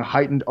engaged. You're in a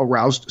heightened,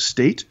 aroused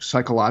state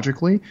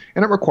psychologically,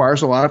 and it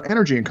requires a lot of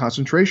energy and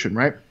concentration,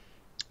 right?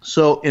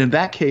 So in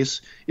that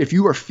case, if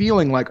you are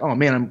feeling like, oh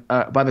man,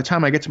 by the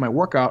time I get to my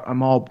workout,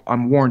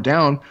 I'm worn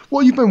down.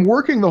 Well, you've been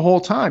working the whole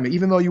time.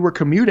 Even though you were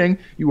commuting,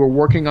 you were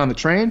working on the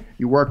train,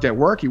 you worked at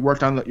work, you're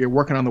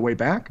working on the way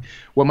back.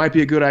 What might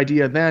be a good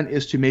idea then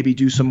is to maybe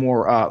do some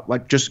more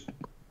like just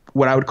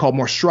what I would call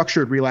more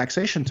structured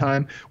relaxation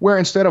time, where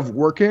instead of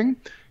working,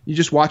 you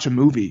just watch a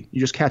movie. You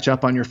just catch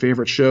up on your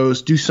favorite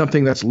shows, do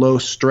something that's low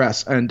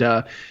stress. And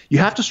you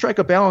have to strike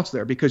a balance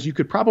there, because you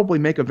could probably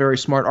make a very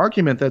smart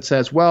argument that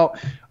says, well,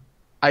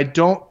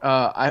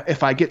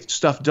 if I get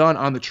stuff done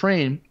on the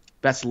train,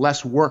 that's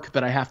less work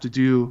that I have to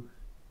do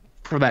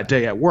for that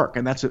day at work.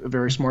 And that's a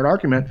very smart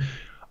argument.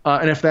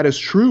 And if that is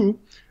true,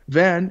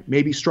 then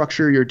maybe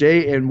structure your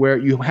day in where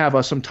you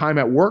have some time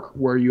at work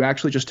where you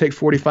actually just take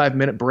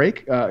 45-minute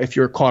break if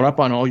you're caught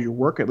up on all your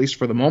work, at least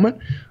for the moment.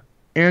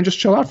 And just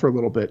chill out for a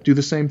little bit. Do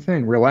the same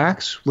thing.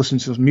 Relax, listen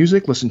to some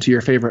music, listen to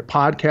your favorite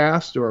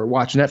podcast, or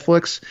watch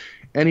Netflix,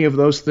 any of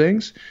those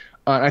things.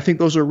 I think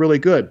those are really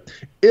good.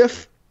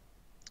 If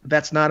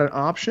that's not an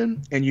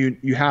option and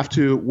you have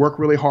to work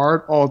really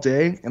hard all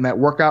day and that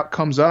workout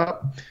comes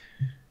up,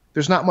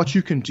 there's not much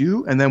you can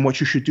do. And then what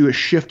you should do is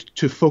shift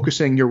to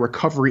focusing your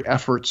recovery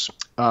efforts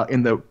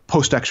in the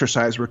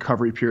post-exercise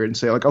recovery period and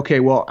say like, okay,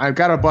 well, I've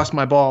got to bust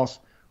my balls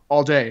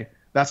all day.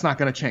 That's not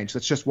going to change.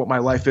 That's just what my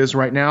life is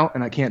right now,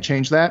 and I can't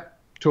change that.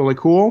 Totally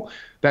cool.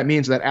 That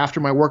means that after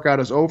my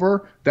workout is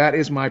over, that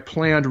is my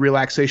planned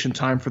relaxation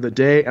time for the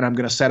day, and I'm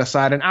going to set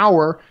aside an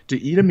hour to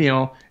eat a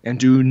meal and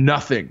do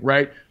nothing,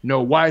 right?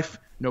 No wife,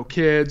 no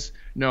kids,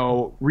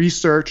 no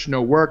research,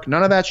 no work,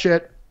 none of that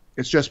shit.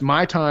 It's just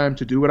my time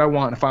to do what I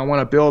want. If I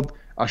want to build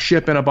a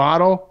ship in a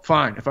bottle,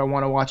 fine. If I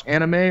want to watch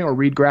anime or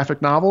read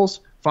graphic novels,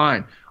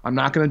 fine. I'm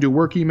not going to do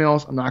work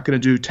emails. I'm not going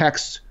to do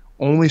texts.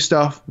 Only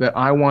stuff that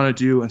I want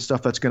to do and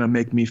stuff that's going to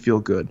make me feel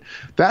good.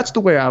 That's the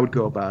way I would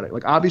go about it.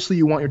 Like, obviously,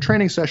 you want your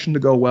training session to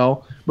go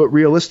well, but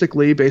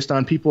realistically, based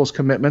on people's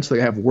commitments,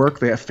 they have work,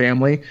 they have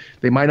family,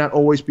 they might not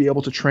always be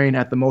able to train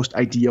at the most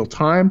ideal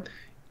time.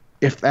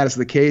 If that is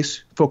the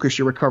case, focus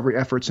your recovery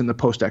efforts in the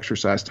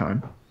post-exercise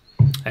time.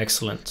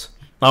 Excellent.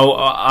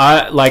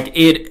 Now,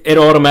 it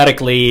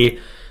automatically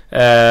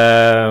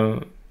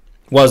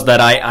was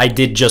that I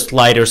did just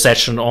lighter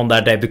session on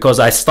that day, because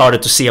I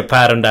started to see a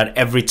pattern that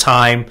every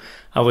time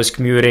I was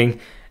commuting,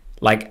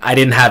 like I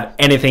didn't have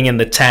anything in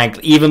the tank,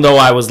 even though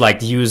I was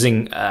like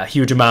using a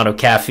huge amount of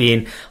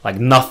caffeine, like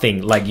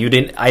nothing, like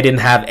I didn't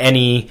have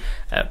any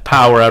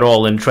power at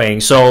all in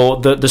training. So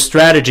the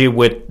strategy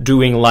with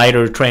doing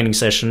lighter training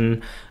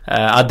session,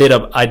 I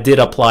did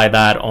apply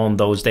that on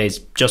those days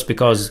just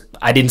because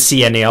I didn't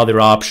see any other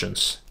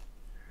options.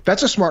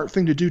 That's a smart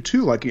thing to do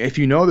too. Like if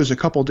you know there's a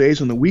couple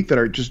days in the week that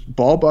are just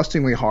ball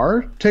bustingly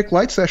hard, take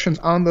light sessions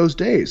on those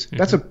days.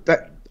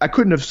 Mm-hmm. I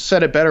couldn't have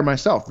said it better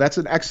myself. That's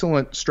an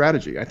excellent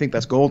strategy. I think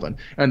that's golden.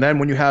 And then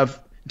when you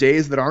have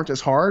days that aren't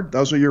as hard,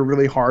 those are your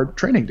really hard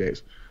training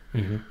days.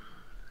 Mm-hmm.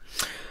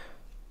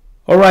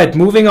 All right,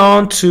 moving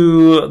on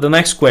to the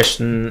next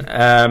question.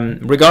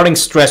 Regarding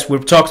stress,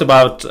 we've talked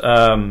about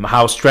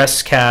how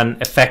stress can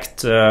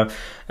affect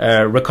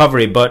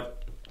recovery,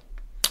 but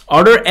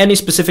are there any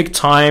specific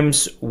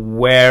times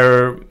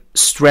where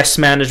stress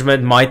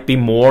management might be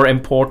more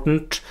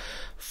important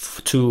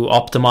to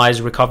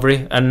optimize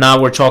recovery? And now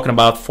we're talking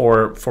about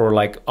for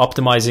like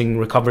optimizing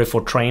recovery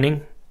for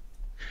training.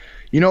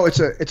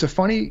 It's a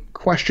funny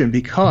question,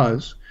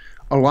 because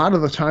a lot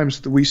of the times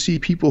that we see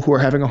people who are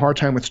having a hard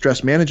time with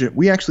stress management,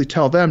 we actually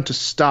tell them to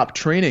stop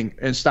training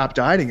and stop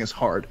dieting as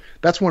hard.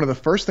 That's one of the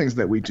first things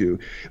that we do.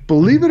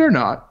 Believe it or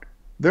not,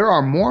 there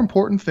are more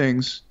important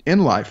things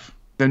in life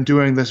than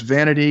doing this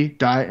vanity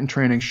diet and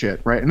training shit,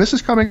 right? And this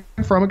is coming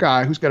from a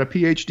guy who's got a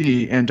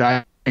PhD in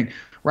dieting,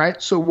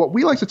 right? So what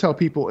we like to tell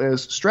people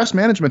is stress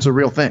management's a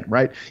real thing,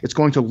 right? It's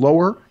going to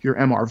lower your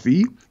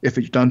MRV if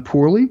it's done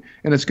poorly,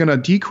 and it's going to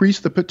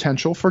decrease the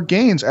potential for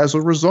gains as a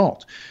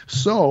result.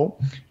 So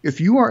if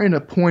you are in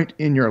a point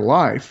in your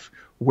life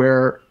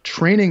where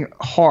training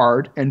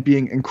hard and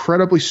being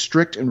incredibly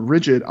strict and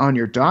rigid on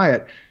your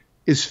diet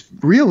is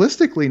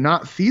realistically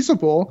not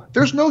feasible,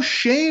 there's no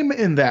shame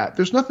in that.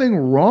 There's nothing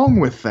wrong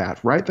with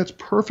that, right? That's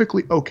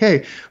perfectly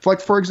okay.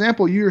 For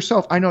example, you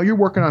yourself, I know you're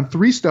working on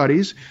 3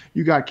 studies,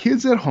 you got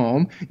kids at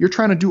home, you're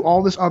trying to do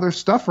all this other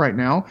stuff right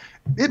now.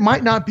 It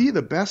might not be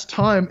the best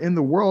time in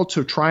the world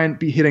to try and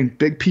be hitting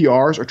big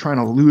PRs or trying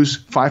to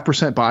lose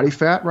 5% body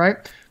fat, right?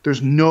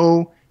 There's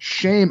no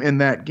shame in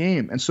that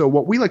game. And so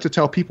what we like to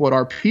tell people at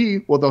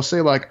RP, well, they'll say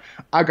like,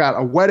 I got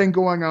a wedding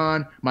going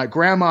on, my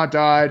grandma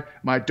died,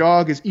 my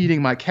dog is eating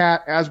my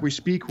cat as we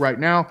speak right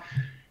now.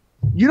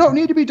 You don't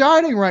need to be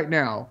dieting right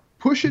now.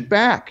 Push it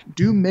back.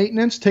 Do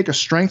maintenance, take a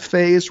strength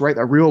phase, right?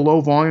 A real low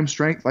volume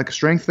strength, like a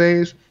strength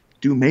phase,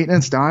 do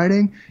maintenance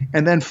dieting,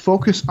 and then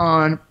focus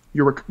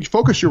your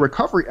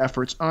recovery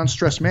efforts on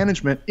stress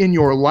management in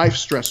your life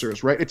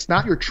stressors, right? It's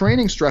not your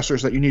training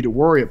stressors that you need to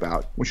worry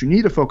about. What you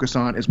need to focus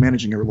on is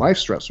managing your life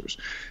stressors.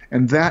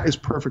 And that is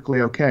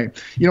perfectly okay.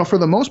 For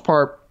the most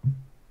part,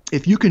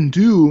 if you can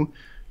do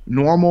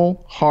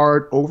normal,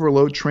 hard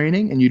overload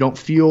training and you don't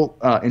feel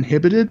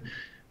inhibited,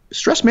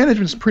 stress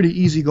management is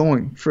pretty easy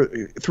going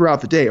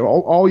throughout the day.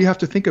 All you have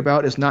to think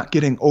about is not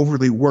getting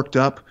overly worked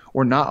up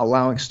or not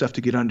allowing stuff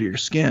to get under your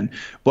skin.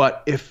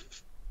 But if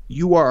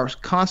you are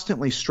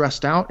constantly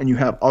stressed out and you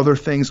have other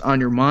things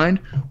on your mind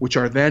which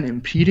are then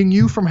impeding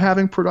you from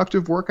having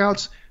productive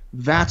workouts,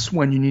 that's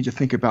when you need to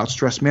think about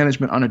stress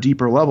management on a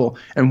deeper level.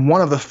 And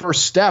one of the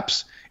first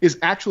steps is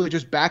actually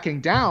just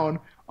backing down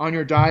on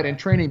your diet and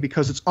training,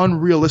 because it's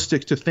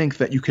unrealistic to think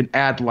that you can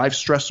add life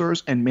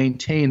stressors and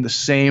maintain the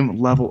same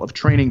level of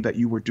training that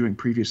you were doing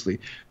previously.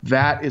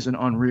 That is an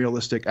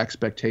unrealistic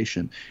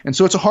expectation. And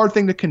so it's a hard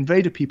thing to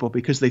convey to people,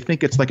 because they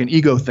think it's like an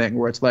ego thing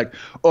where it's like,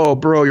 oh,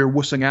 bro, you're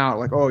wussing out.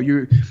 Like, oh,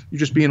 you're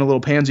just being a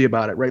little pansy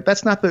about it, right?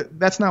 That's not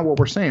what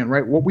we're saying,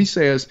 right? What we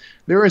say is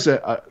there is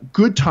a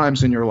good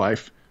times in your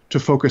life to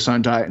focus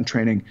on diet and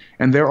training,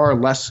 and there are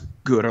less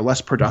good or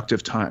less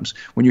productive times.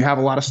 When you have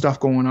a lot of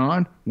stuff going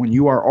on, when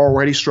you are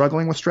already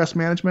struggling with stress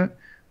management,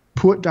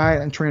 put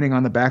diet and training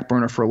on the back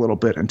burner for a little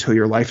bit until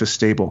your life is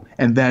stable,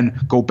 and then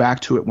go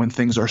back to it when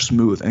things are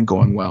smooth and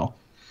going well.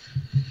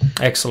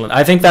 Excellent.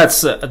 I think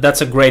that's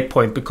a great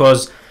point,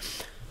 because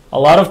a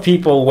lot of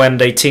people, when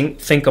they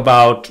think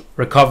about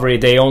recovery,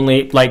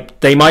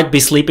 they might be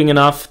sleeping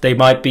enough, they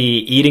might be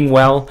eating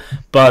well,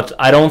 but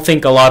I don't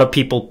think a lot of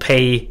people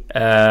pay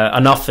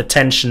enough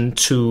attention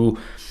to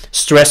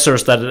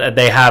stressors that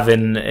they have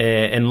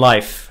in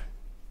life.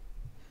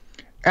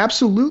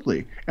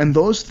 Absolutely. And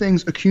those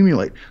things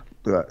accumulate.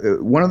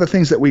 One of the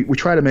things that we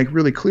try to make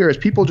really clear is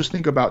people just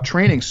think about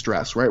training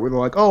stress, right? Where they're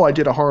like, oh, I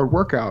did a hard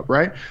workout,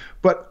 right?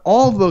 But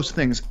all of those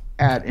things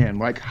add in,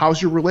 like how's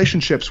your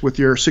relationships with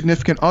your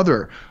significant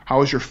other?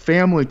 How is your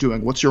family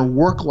doing? What's your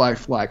work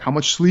life like? How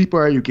much sleep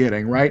are you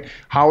getting, right?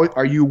 How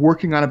are you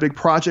working on a big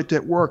project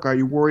at work? Are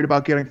you worried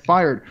about getting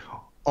fired?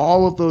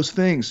 All of those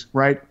things,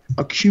 right,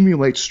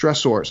 accumulate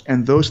stressors,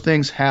 and those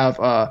things have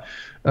I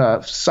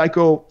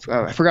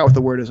forgot what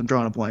the word is, I'm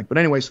drawing a blank. But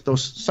anyways,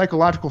 those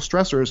psychological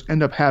stressors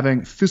end up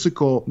having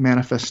physical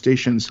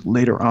manifestations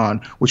later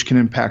on, which can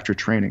impact your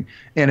training.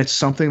 And it's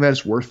something that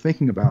is worth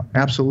thinking about.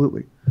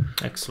 Absolutely.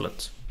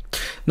 Excellent.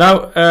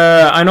 Now,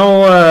 I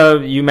know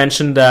you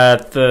mentioned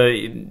that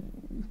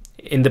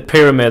in the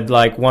pyramid,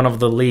 like one of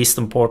the least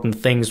important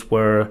things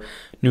were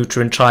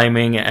nutrient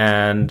timing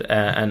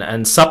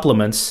and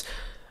supplements.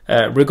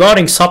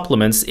 Regarding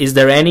supplements, is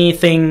there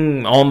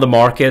anything on the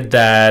market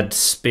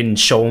that's been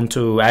shown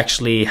to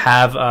actually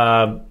have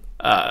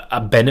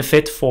a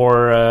benefit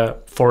for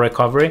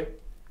recovery?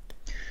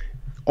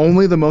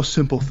 Only the most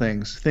simple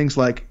things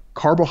like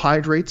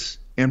carbohydrates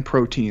and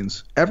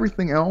proteins.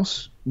 Everything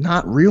else,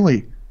 not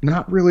really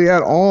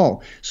at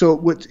all.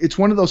 So it's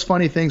one of those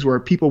funny things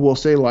where people will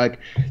say like,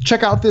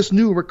 check out this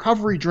new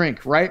recovery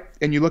drink, right?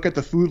 And you look at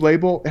the food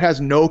label, it has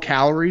no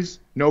calories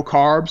no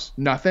carbs,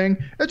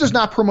 nothing. It does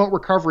not promote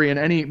recovery in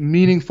any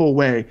meaningful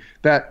way.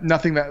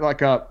 Nothing that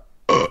like a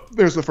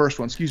there's the first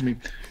one, excuse me.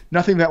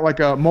 Nothing that like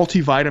a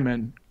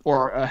multivitamin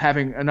or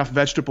having enough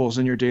vegetables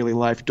in your daily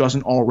life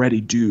doesn't already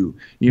do.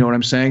 You know what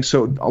I'm saying?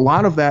 So a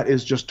lot of that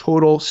is just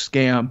total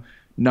scam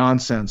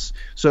nonsense.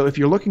 So if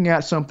you're looking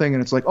at something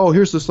and it's like, oh,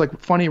 here's this like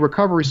funny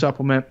recovery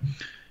supplement,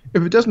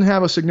 if it doesn't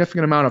have a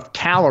significant amount of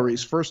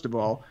calories, first of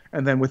all,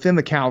 and then within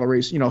the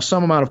calories,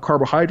 some amount of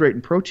carbohydrate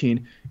and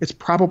protein, it's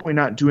probably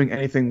not doing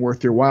anything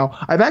worth your while.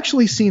 I've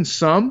actually seen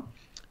some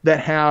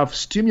that have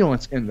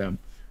stimulants in them,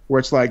 where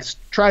it's like,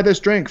 try this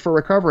drink for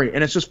recovery,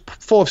 and it's just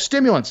full of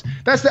stimulants.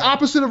 That's the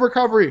opposite of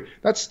recovery.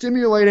 That's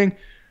stimulating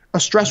a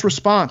stress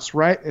response,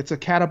 right? It's a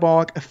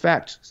catabolic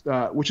effect,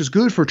 which is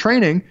good for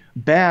training,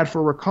 bad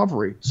for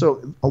recovery.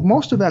 So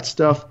most of that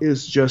stuff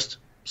is just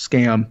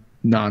scam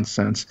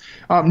nonsense.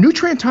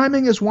 Nutrient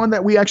timing is one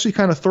that we actually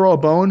kind of throw a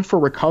bone for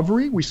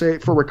recovery. We say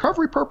for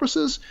recovery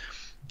purposes,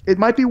 it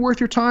might be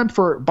worth your time.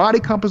 For body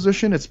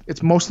composition,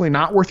 it's mostly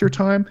not worth your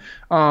time.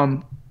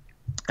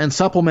 And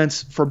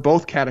supplements for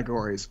both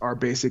categories are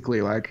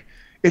basically like,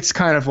 it's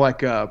kind of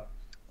like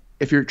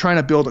if you're trying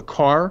to build a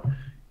car,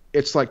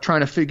 it's like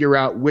trying to figure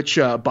out which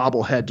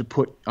bobblehead to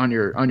put on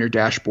your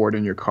dashboard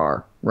in your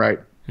car, right?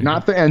 Mm-hmm.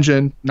 Not the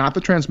engine, not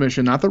the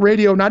transmission, not the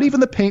radio, not even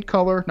the paint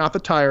color, not the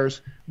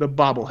tires, the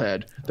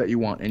bobblehead that you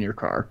want in your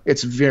car.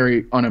 It's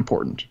very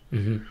unimportant.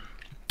 Mm-hmm.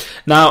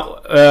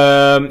 Now,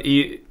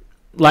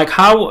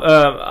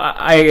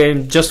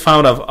 I just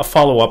found a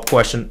follow-up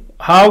question.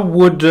 How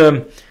would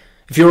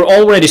if you're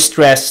already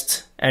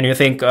stressed and you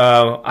think,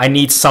 I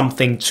need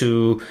something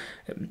to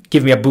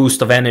give me a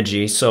boost of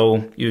energy,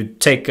 so you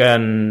take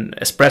an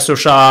espresso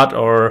shot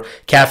or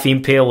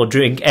caffeine pill or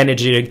drink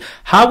energy drink,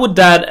 how would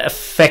that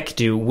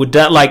affect you? Would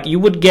that, like, you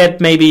would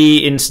get maybe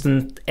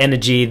instant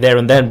energy there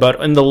and then,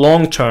 but in the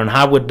long term,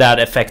 how would that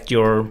affect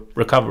your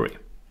recovery?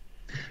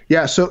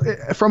 Yeah, so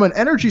from an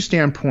energy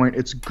standpoint,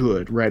 it's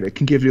good, right? It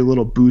can give you a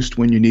little boost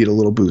when you need a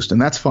little boost, and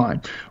that's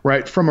fine,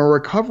 right? From a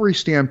recovery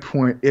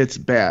standpoint, it's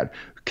bad.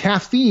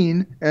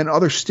 Caffeine and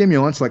other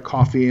stimulants like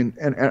coffee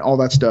and all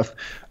that stuff,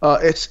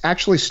 it's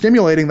actually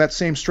stimulating that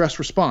same stress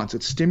response.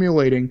 It's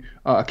stimulating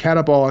a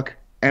catabolic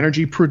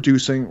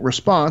energy-producing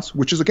response,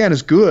 which is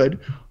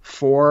good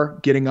for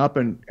getting up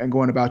and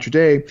going about your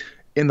day.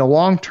 In the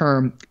long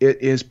term,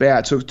 it is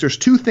bad. So there's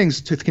two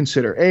things to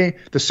consider. A,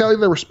 the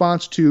cellular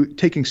response to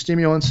taking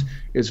stimulants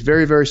is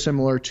very, very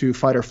similar to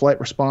fight or flight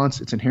response.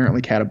 It's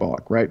inherently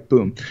catabolic, right?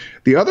 Boom.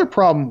 The other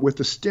problem with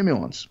the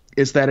stimulants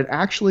is that it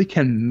actually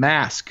can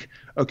mask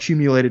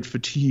accumulated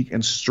fatigue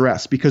and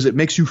stress because it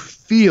makes you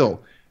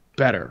feel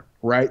better,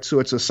 right? So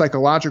it's a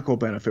psychological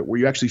benefit where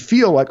you actually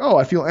feel like, oh,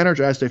 I feel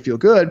energized, I feel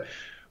good.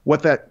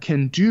 What that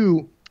can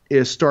do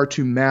is start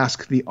to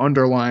mask the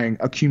underlying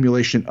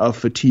accumulation of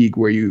fatigue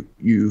where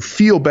you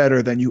feel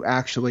better than you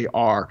actually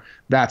are.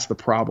 That's the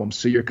problem.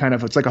 So you're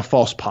it's like a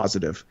false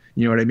positive.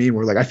 You know what I mean?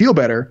 Where like, I feel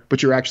better,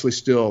 but you're actually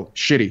still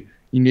shitty.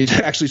 You need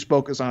to actually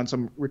focus on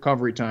some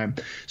recovery time.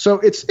 So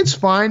it's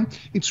fine.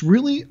 It's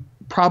really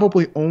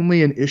probably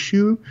only an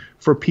issue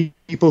for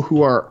people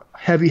who are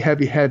heavy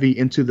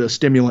into the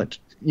stimulant,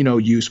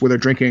 use, where they're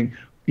drinking,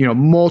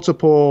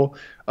 multiple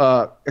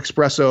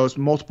espressos,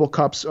 multiple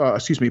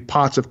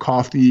pots of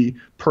coffee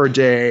per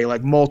day,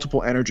 like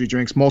multiple energy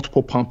drinks,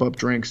 multiple pump-up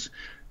drinks.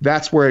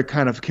 That's where it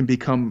kind of can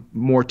become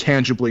more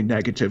tangibly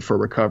negative for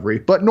recovery.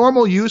 But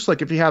normal use,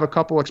 like if you have a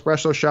couple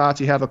espresso shots,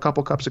 you have a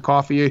couple cups of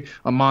coffee,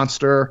 a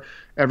Monster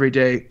every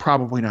day,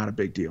 probably not a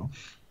big deal.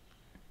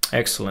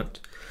 Excellent.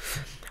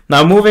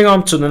 Now moving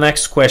on to the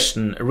next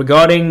question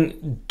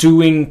regarding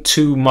doing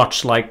too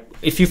much. Like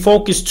if you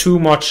focus too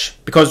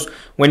much, because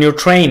when you're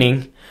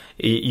training,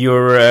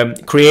 you're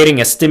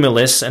creating a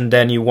stimulus and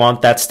then you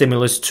want that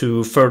stimulus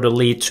to further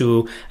lead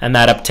to an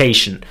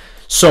adaptation.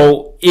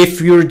 So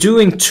if you're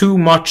doing too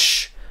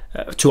much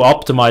to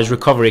optimize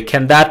recovery,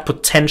 can that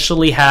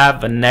potentially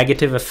have a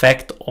negative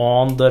effect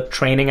on the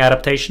training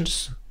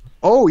adaptations?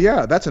 Oh,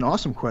 yeah, that's an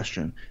awesome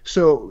question.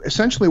 So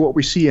essentially what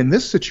we see in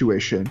this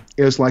situation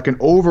is like an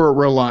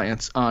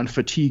over-reliance on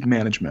fatigue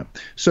management.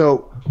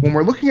 So when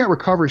we're looking at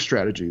recovery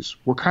strategies,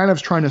 we're kind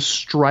of trying to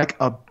strike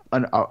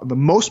the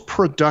most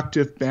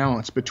productive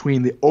balance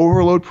between the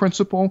overload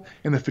principle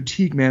and the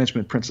fatigue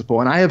management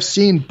principle. And I have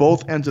seen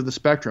both ends of the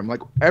spectrum.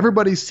 Like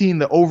everybody's seen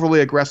the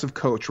overly aggressive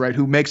coach, right,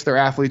 who makes their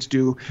athletes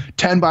do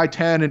 10 by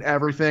 10 and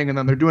everything, and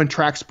then they're doing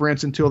track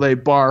sprints until they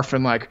barf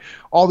and like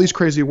all these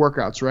crazy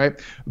workouts, right?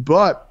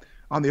 But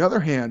on the other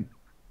hand,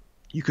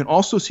 you can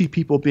also see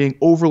people being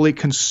overly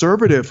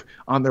conservative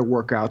on their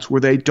workouts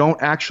where they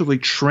don't actually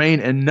train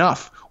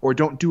enough or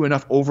don't do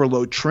enough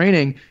overload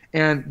training,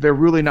 and they're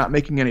really not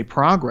making any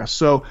progress.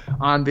 So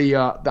on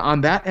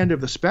on that end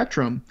of the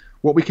spectrum,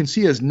 what we can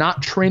see is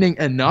not training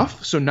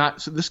enough. So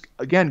this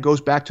again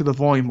goes back to the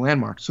volume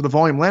landmarks. So the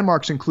volume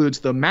landmarks includes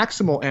the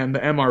maximal end, the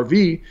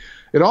MRV.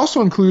 It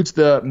also includes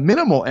the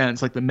minimal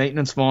ends, like the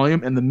maintenance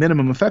volume and the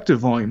minimum effective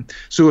volume.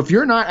 So if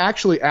you're not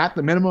actually at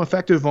the minimum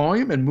effective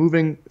volume and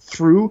moving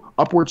through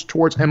upwards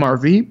towards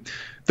MRV,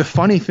 the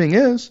funny thing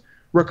is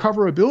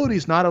recoverability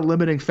is not a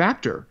limiting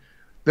factor.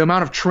 The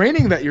amount of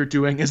training that you're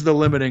doing is the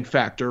limiting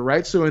factor,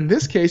 right? So in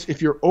this case,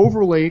 if you're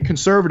overly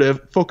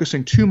conservative,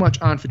 focusing too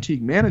much on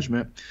fatigue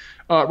management,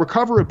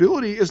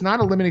 recoverability is not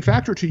a limiting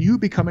factor to you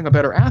becoming a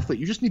better athlete.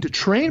 You just need to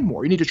train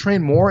more. You need to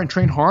train more and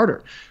train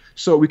harder.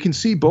 So we can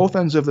see both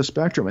ends of the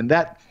spectrum, and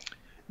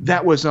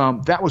that was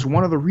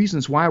one of the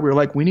reasons why we were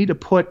like, we need to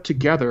put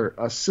together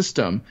a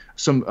system,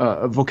 some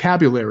a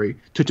vocabulary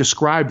to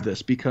describe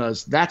this,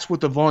 because that's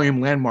what the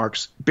volume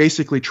landmarks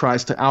basically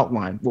tries to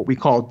outline, what we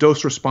call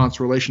dose-response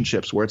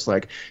relationships, where it's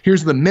like,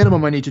 here's the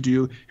minimum I need to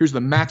do, here's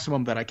the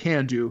maximum that I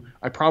can do,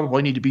 I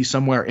probably need to be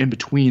somewhere in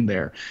between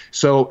there.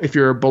 So if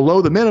you're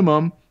below the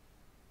minimum,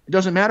 it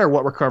doesn't matter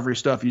what recovery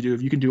stuff you do.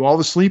 If you can do all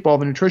the sleep, all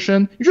the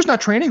nutrition, you're just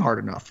not training hard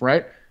enough,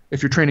 right?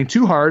 If you're training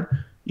too hard,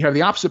 you have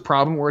the opposite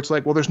problem where it's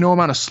like, well, there's no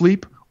amount of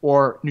sleep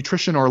or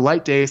nutrition or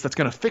light days that's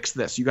going to fix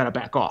this. You got to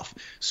back off.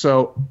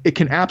 So it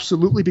can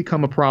absolutely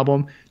become a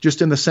problem,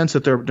 just in the sense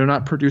that they're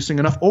not producing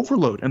enough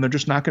overload, and they're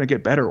just not going to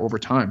get better over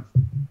time.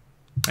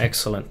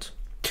 Excellent.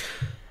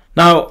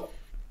 Now,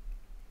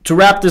 to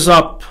wrap this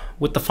up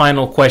with the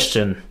final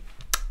question,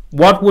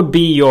 what would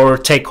be your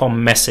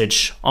take-home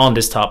message on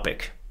this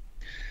topic?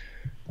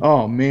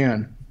 Oh,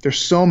 man, there's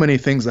so many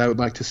things I would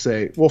like to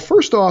say. Well,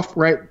 first off,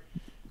 right,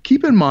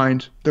 keep in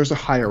mind there's a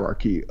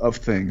hierarchy of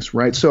things,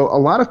 right? So a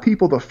lot of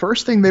people, the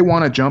first thing they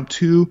want to jump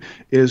to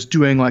is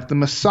doing like the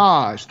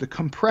massage, the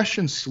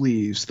compression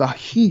sleeves, the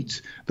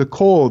heat, the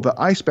cold, the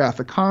ice bath,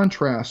 the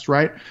contrast,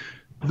 right?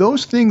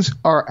 Those things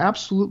are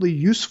absolutely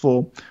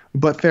useful,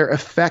 but their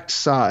effect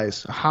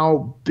size,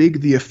 how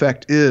big the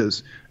effect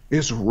is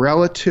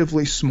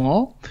relatively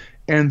small.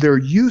 And their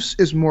use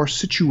is more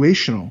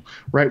situational,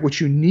 right? What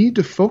you need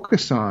to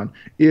focus on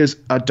is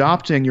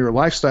adopting your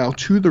lifestyle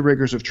to the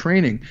rigors of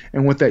training.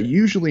 And what that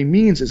usually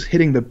means is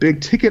hitting the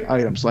big ticket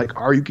items like,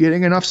 are you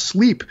getting enough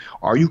sleep?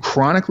 Are you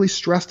chronically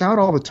stressed out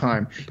all the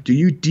time? Do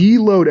you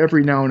deload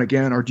every now and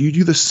again? Or do you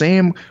do the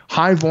same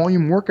high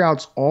volume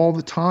workouts all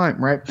the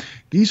time, right?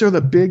 These are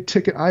the big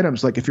ticket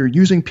items. Like if you're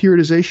using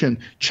periodization,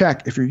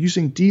 check. If you're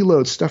using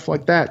deload, stuff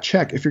like that,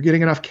 check. If you're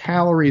getting enough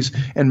calories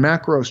and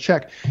macros,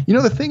 check. You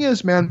know, the thing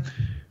is, man,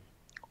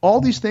 all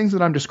these things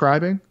that I'm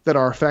describing that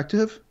are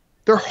effective,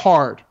 they're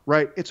hard,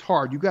 right? It's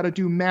hard. You got to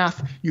do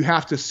math. You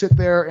have to sit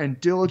there and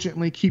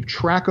diligently keep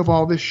track of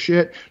all this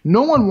shit.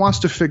 No one wants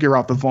to figure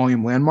out the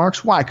volume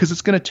landmarks. Why? Because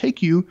it's going to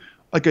take you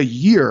like a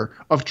year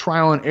of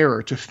trial and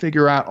error to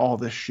figure out all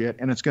this shit.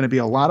 And it's going to be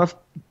a lot of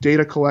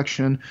data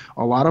collection,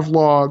 a lot of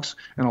logs,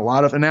 and a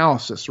lot of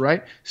analysis,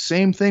 right?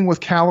 Same thing with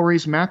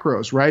calories,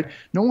 macros, right?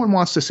 No one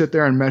wants to sit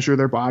there and measure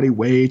their body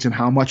weight and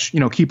how much,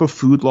 keep a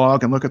food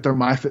log and look at their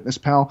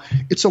MyFitnessPal.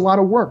 It's a lot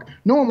of work.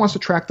 No one wants to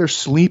track their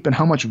sleep and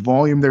how much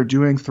volume they're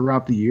doing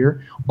throughout the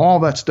year. All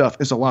that stuff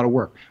is a lot of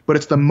work, but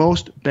it's the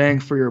most bang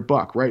for your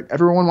buck, right?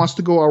 Everyone wants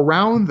to go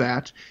around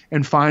that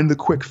and find the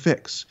quick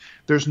fix.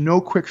 There's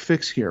no quick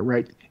fix here,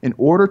 right? In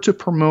order to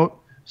promote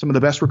some of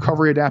the best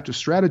recovery adaptive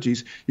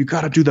strategies, you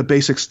got to do the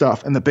basic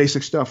stuff, and the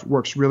basic stuff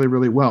works really,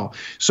 really well.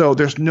 So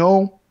there's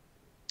no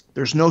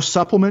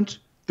supplement,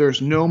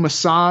 there's no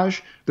massage,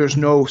 there's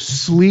no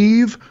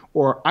sleeve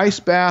or ice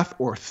bath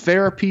or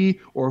therapy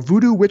or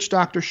voodoo witch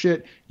doctor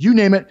shit. You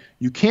name it,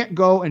 you can't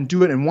go and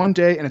do it in one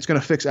day and it's going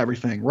to fix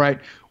everything, right?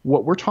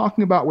 What we're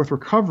talking about with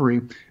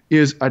recovery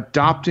is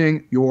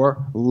adopting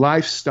your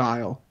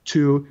lifestyle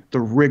to the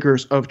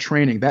rigors of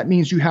training. That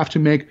means you have to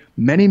make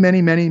many,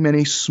 many, many,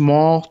 many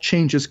small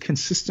changes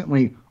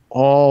consistently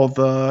all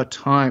the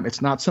time.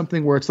 It's not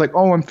something where it's like,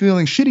 oh, I'm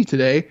feeling shitty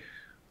today,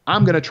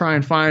 I'm going to try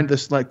and find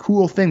this like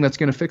cool thing that's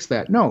going to fix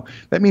that. No,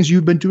 that means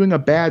you've been doing a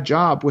bad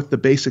job with the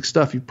basic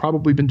stuff. You've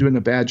probably been doing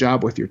a bad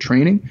job with your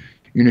training,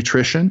 your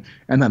nutrition,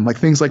 and then like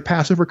things like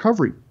passive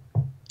recovery.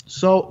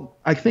 So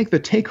I think the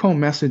take-home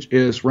message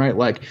is, right,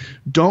 like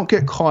don't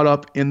get caught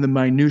up in the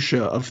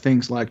minutia of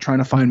things like trying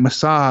to find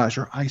massage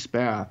or ice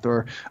bath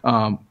or,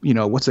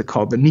 what's it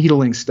called? The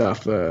needling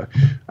stuff.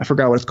 I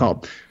forgot what it's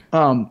called.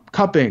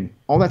 Cupping,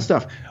 all that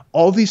stuff.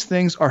 All these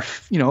things are,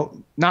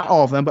 not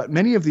all of them, but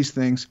many of these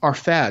things are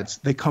fads.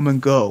 They come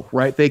and go,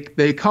 right?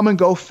 They come and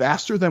go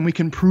faster than we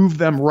can prove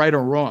them right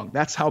or wrong.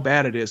 That's how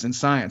bad it is in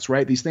science,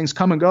 right? These things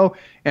come and go,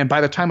 and by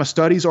the time a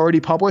study's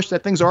already published,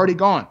 that thing's already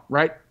gone,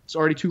 right? It's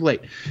already too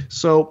late.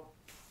 So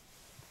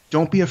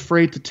don't be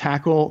afraid to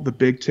tackle the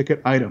big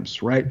ticket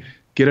items, right?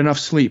 Get enough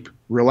sleep.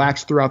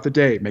 Relax throughout the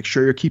day. Make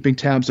sure you're keeping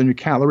tabs on your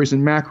calories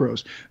and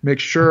macros. Make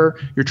sure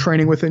you're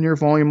training within your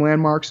volume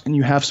landmarks and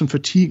you have some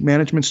fatigue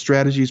management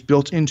strategies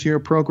built into your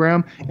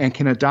program and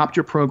can adopt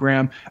your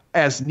program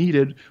as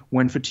needed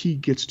when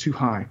fatigue gets too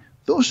high.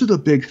 Those are the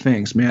big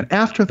things, man.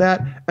 After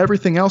that,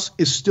 everything else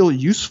is still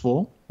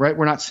useful, right?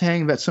 We're not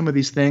saying that some of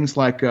these things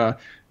like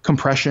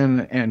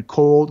compression and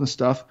cold and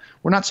stuff,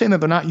 we're not saying that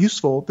they're not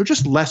useful. They're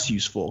just less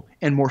useful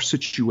and more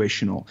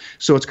situational.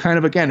 So it's kind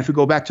of, again, if we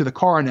go back to the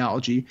car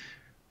analogy,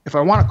 if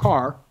I want a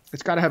car,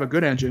 it's got to have a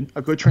good engine,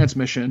 a good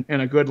transmission,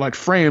 and a good like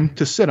frame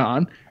to sit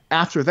on.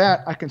 After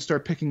that, I can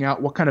start picking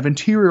out what kind of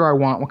interior I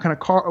want, what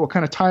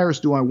kind of tires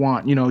do I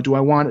want, do I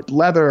want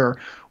leather,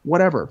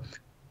 whatever.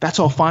 That's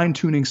all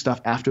fine-tuning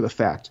stuff after the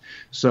fact.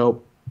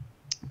 So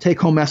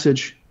take-home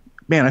message,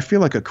 man, I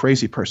feel like a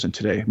crazy person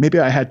today. Maybe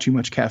I had too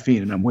much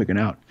caffeine and I'm wigging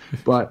out.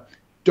 But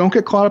don't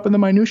get caught up in the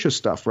minutia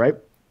stuff, right?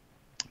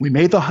 We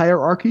made the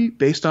hierarchy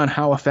based on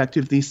how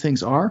effective these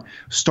things are.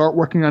 Start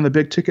working on the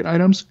big ticket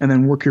items and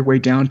then work your way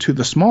down to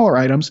the smaller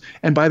items.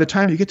 And by the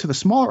time you get to the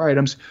smaller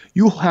items,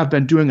 you'll have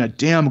been doing a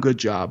damn good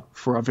job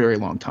for a very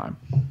long time.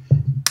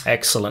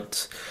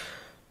 Excellent.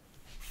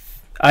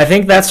 I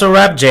think that's a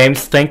wrap,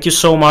 James. Thank you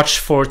so much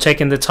for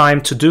taking the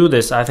time to do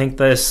this. I think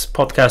this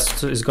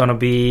podcast is going to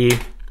be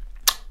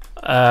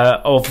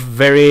of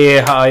very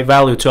high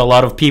value to a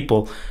lot of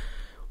people.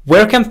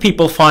 Where can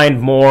people find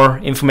more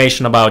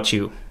information about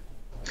you?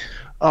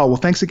 Oh, well,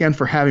 thanks again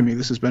for having me.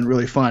 This has been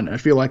really fun. I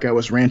feel like I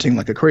was ranting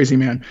like a crazy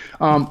man.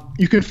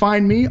 You can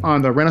find me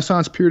on the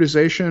Renaissance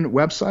Periodization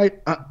website.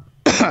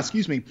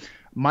 Excuse me.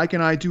 Mike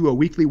and I do a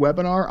weekly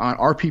webinar on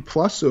RP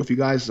Plus. So if you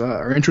guys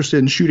are interested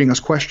in shooting us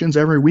questions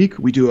every week,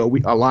 we do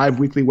a live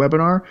weekly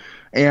webinar.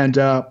 And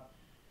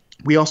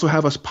we also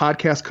have a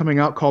podcast coming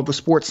out called The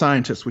Sport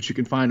Scientist, which you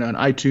can find on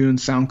iTunes,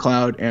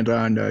 SoundCloud, and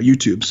on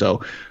YouTube.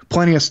 So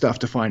plenty of stuff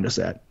to find us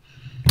at.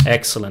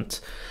 Excellent.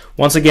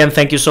 Once again,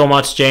 thank you so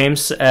much,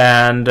 James.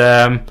 And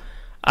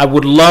I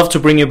would love to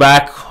bring you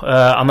back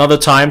another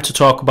time to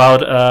talk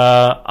about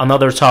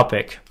another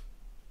topic.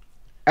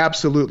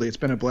 Absolutely. It's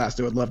been a blast.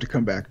 I would love to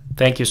come back.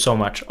 Thank you so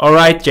much. All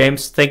right,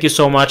 James. Thank you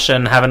so much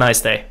and have a nice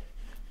day.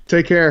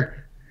 Take care.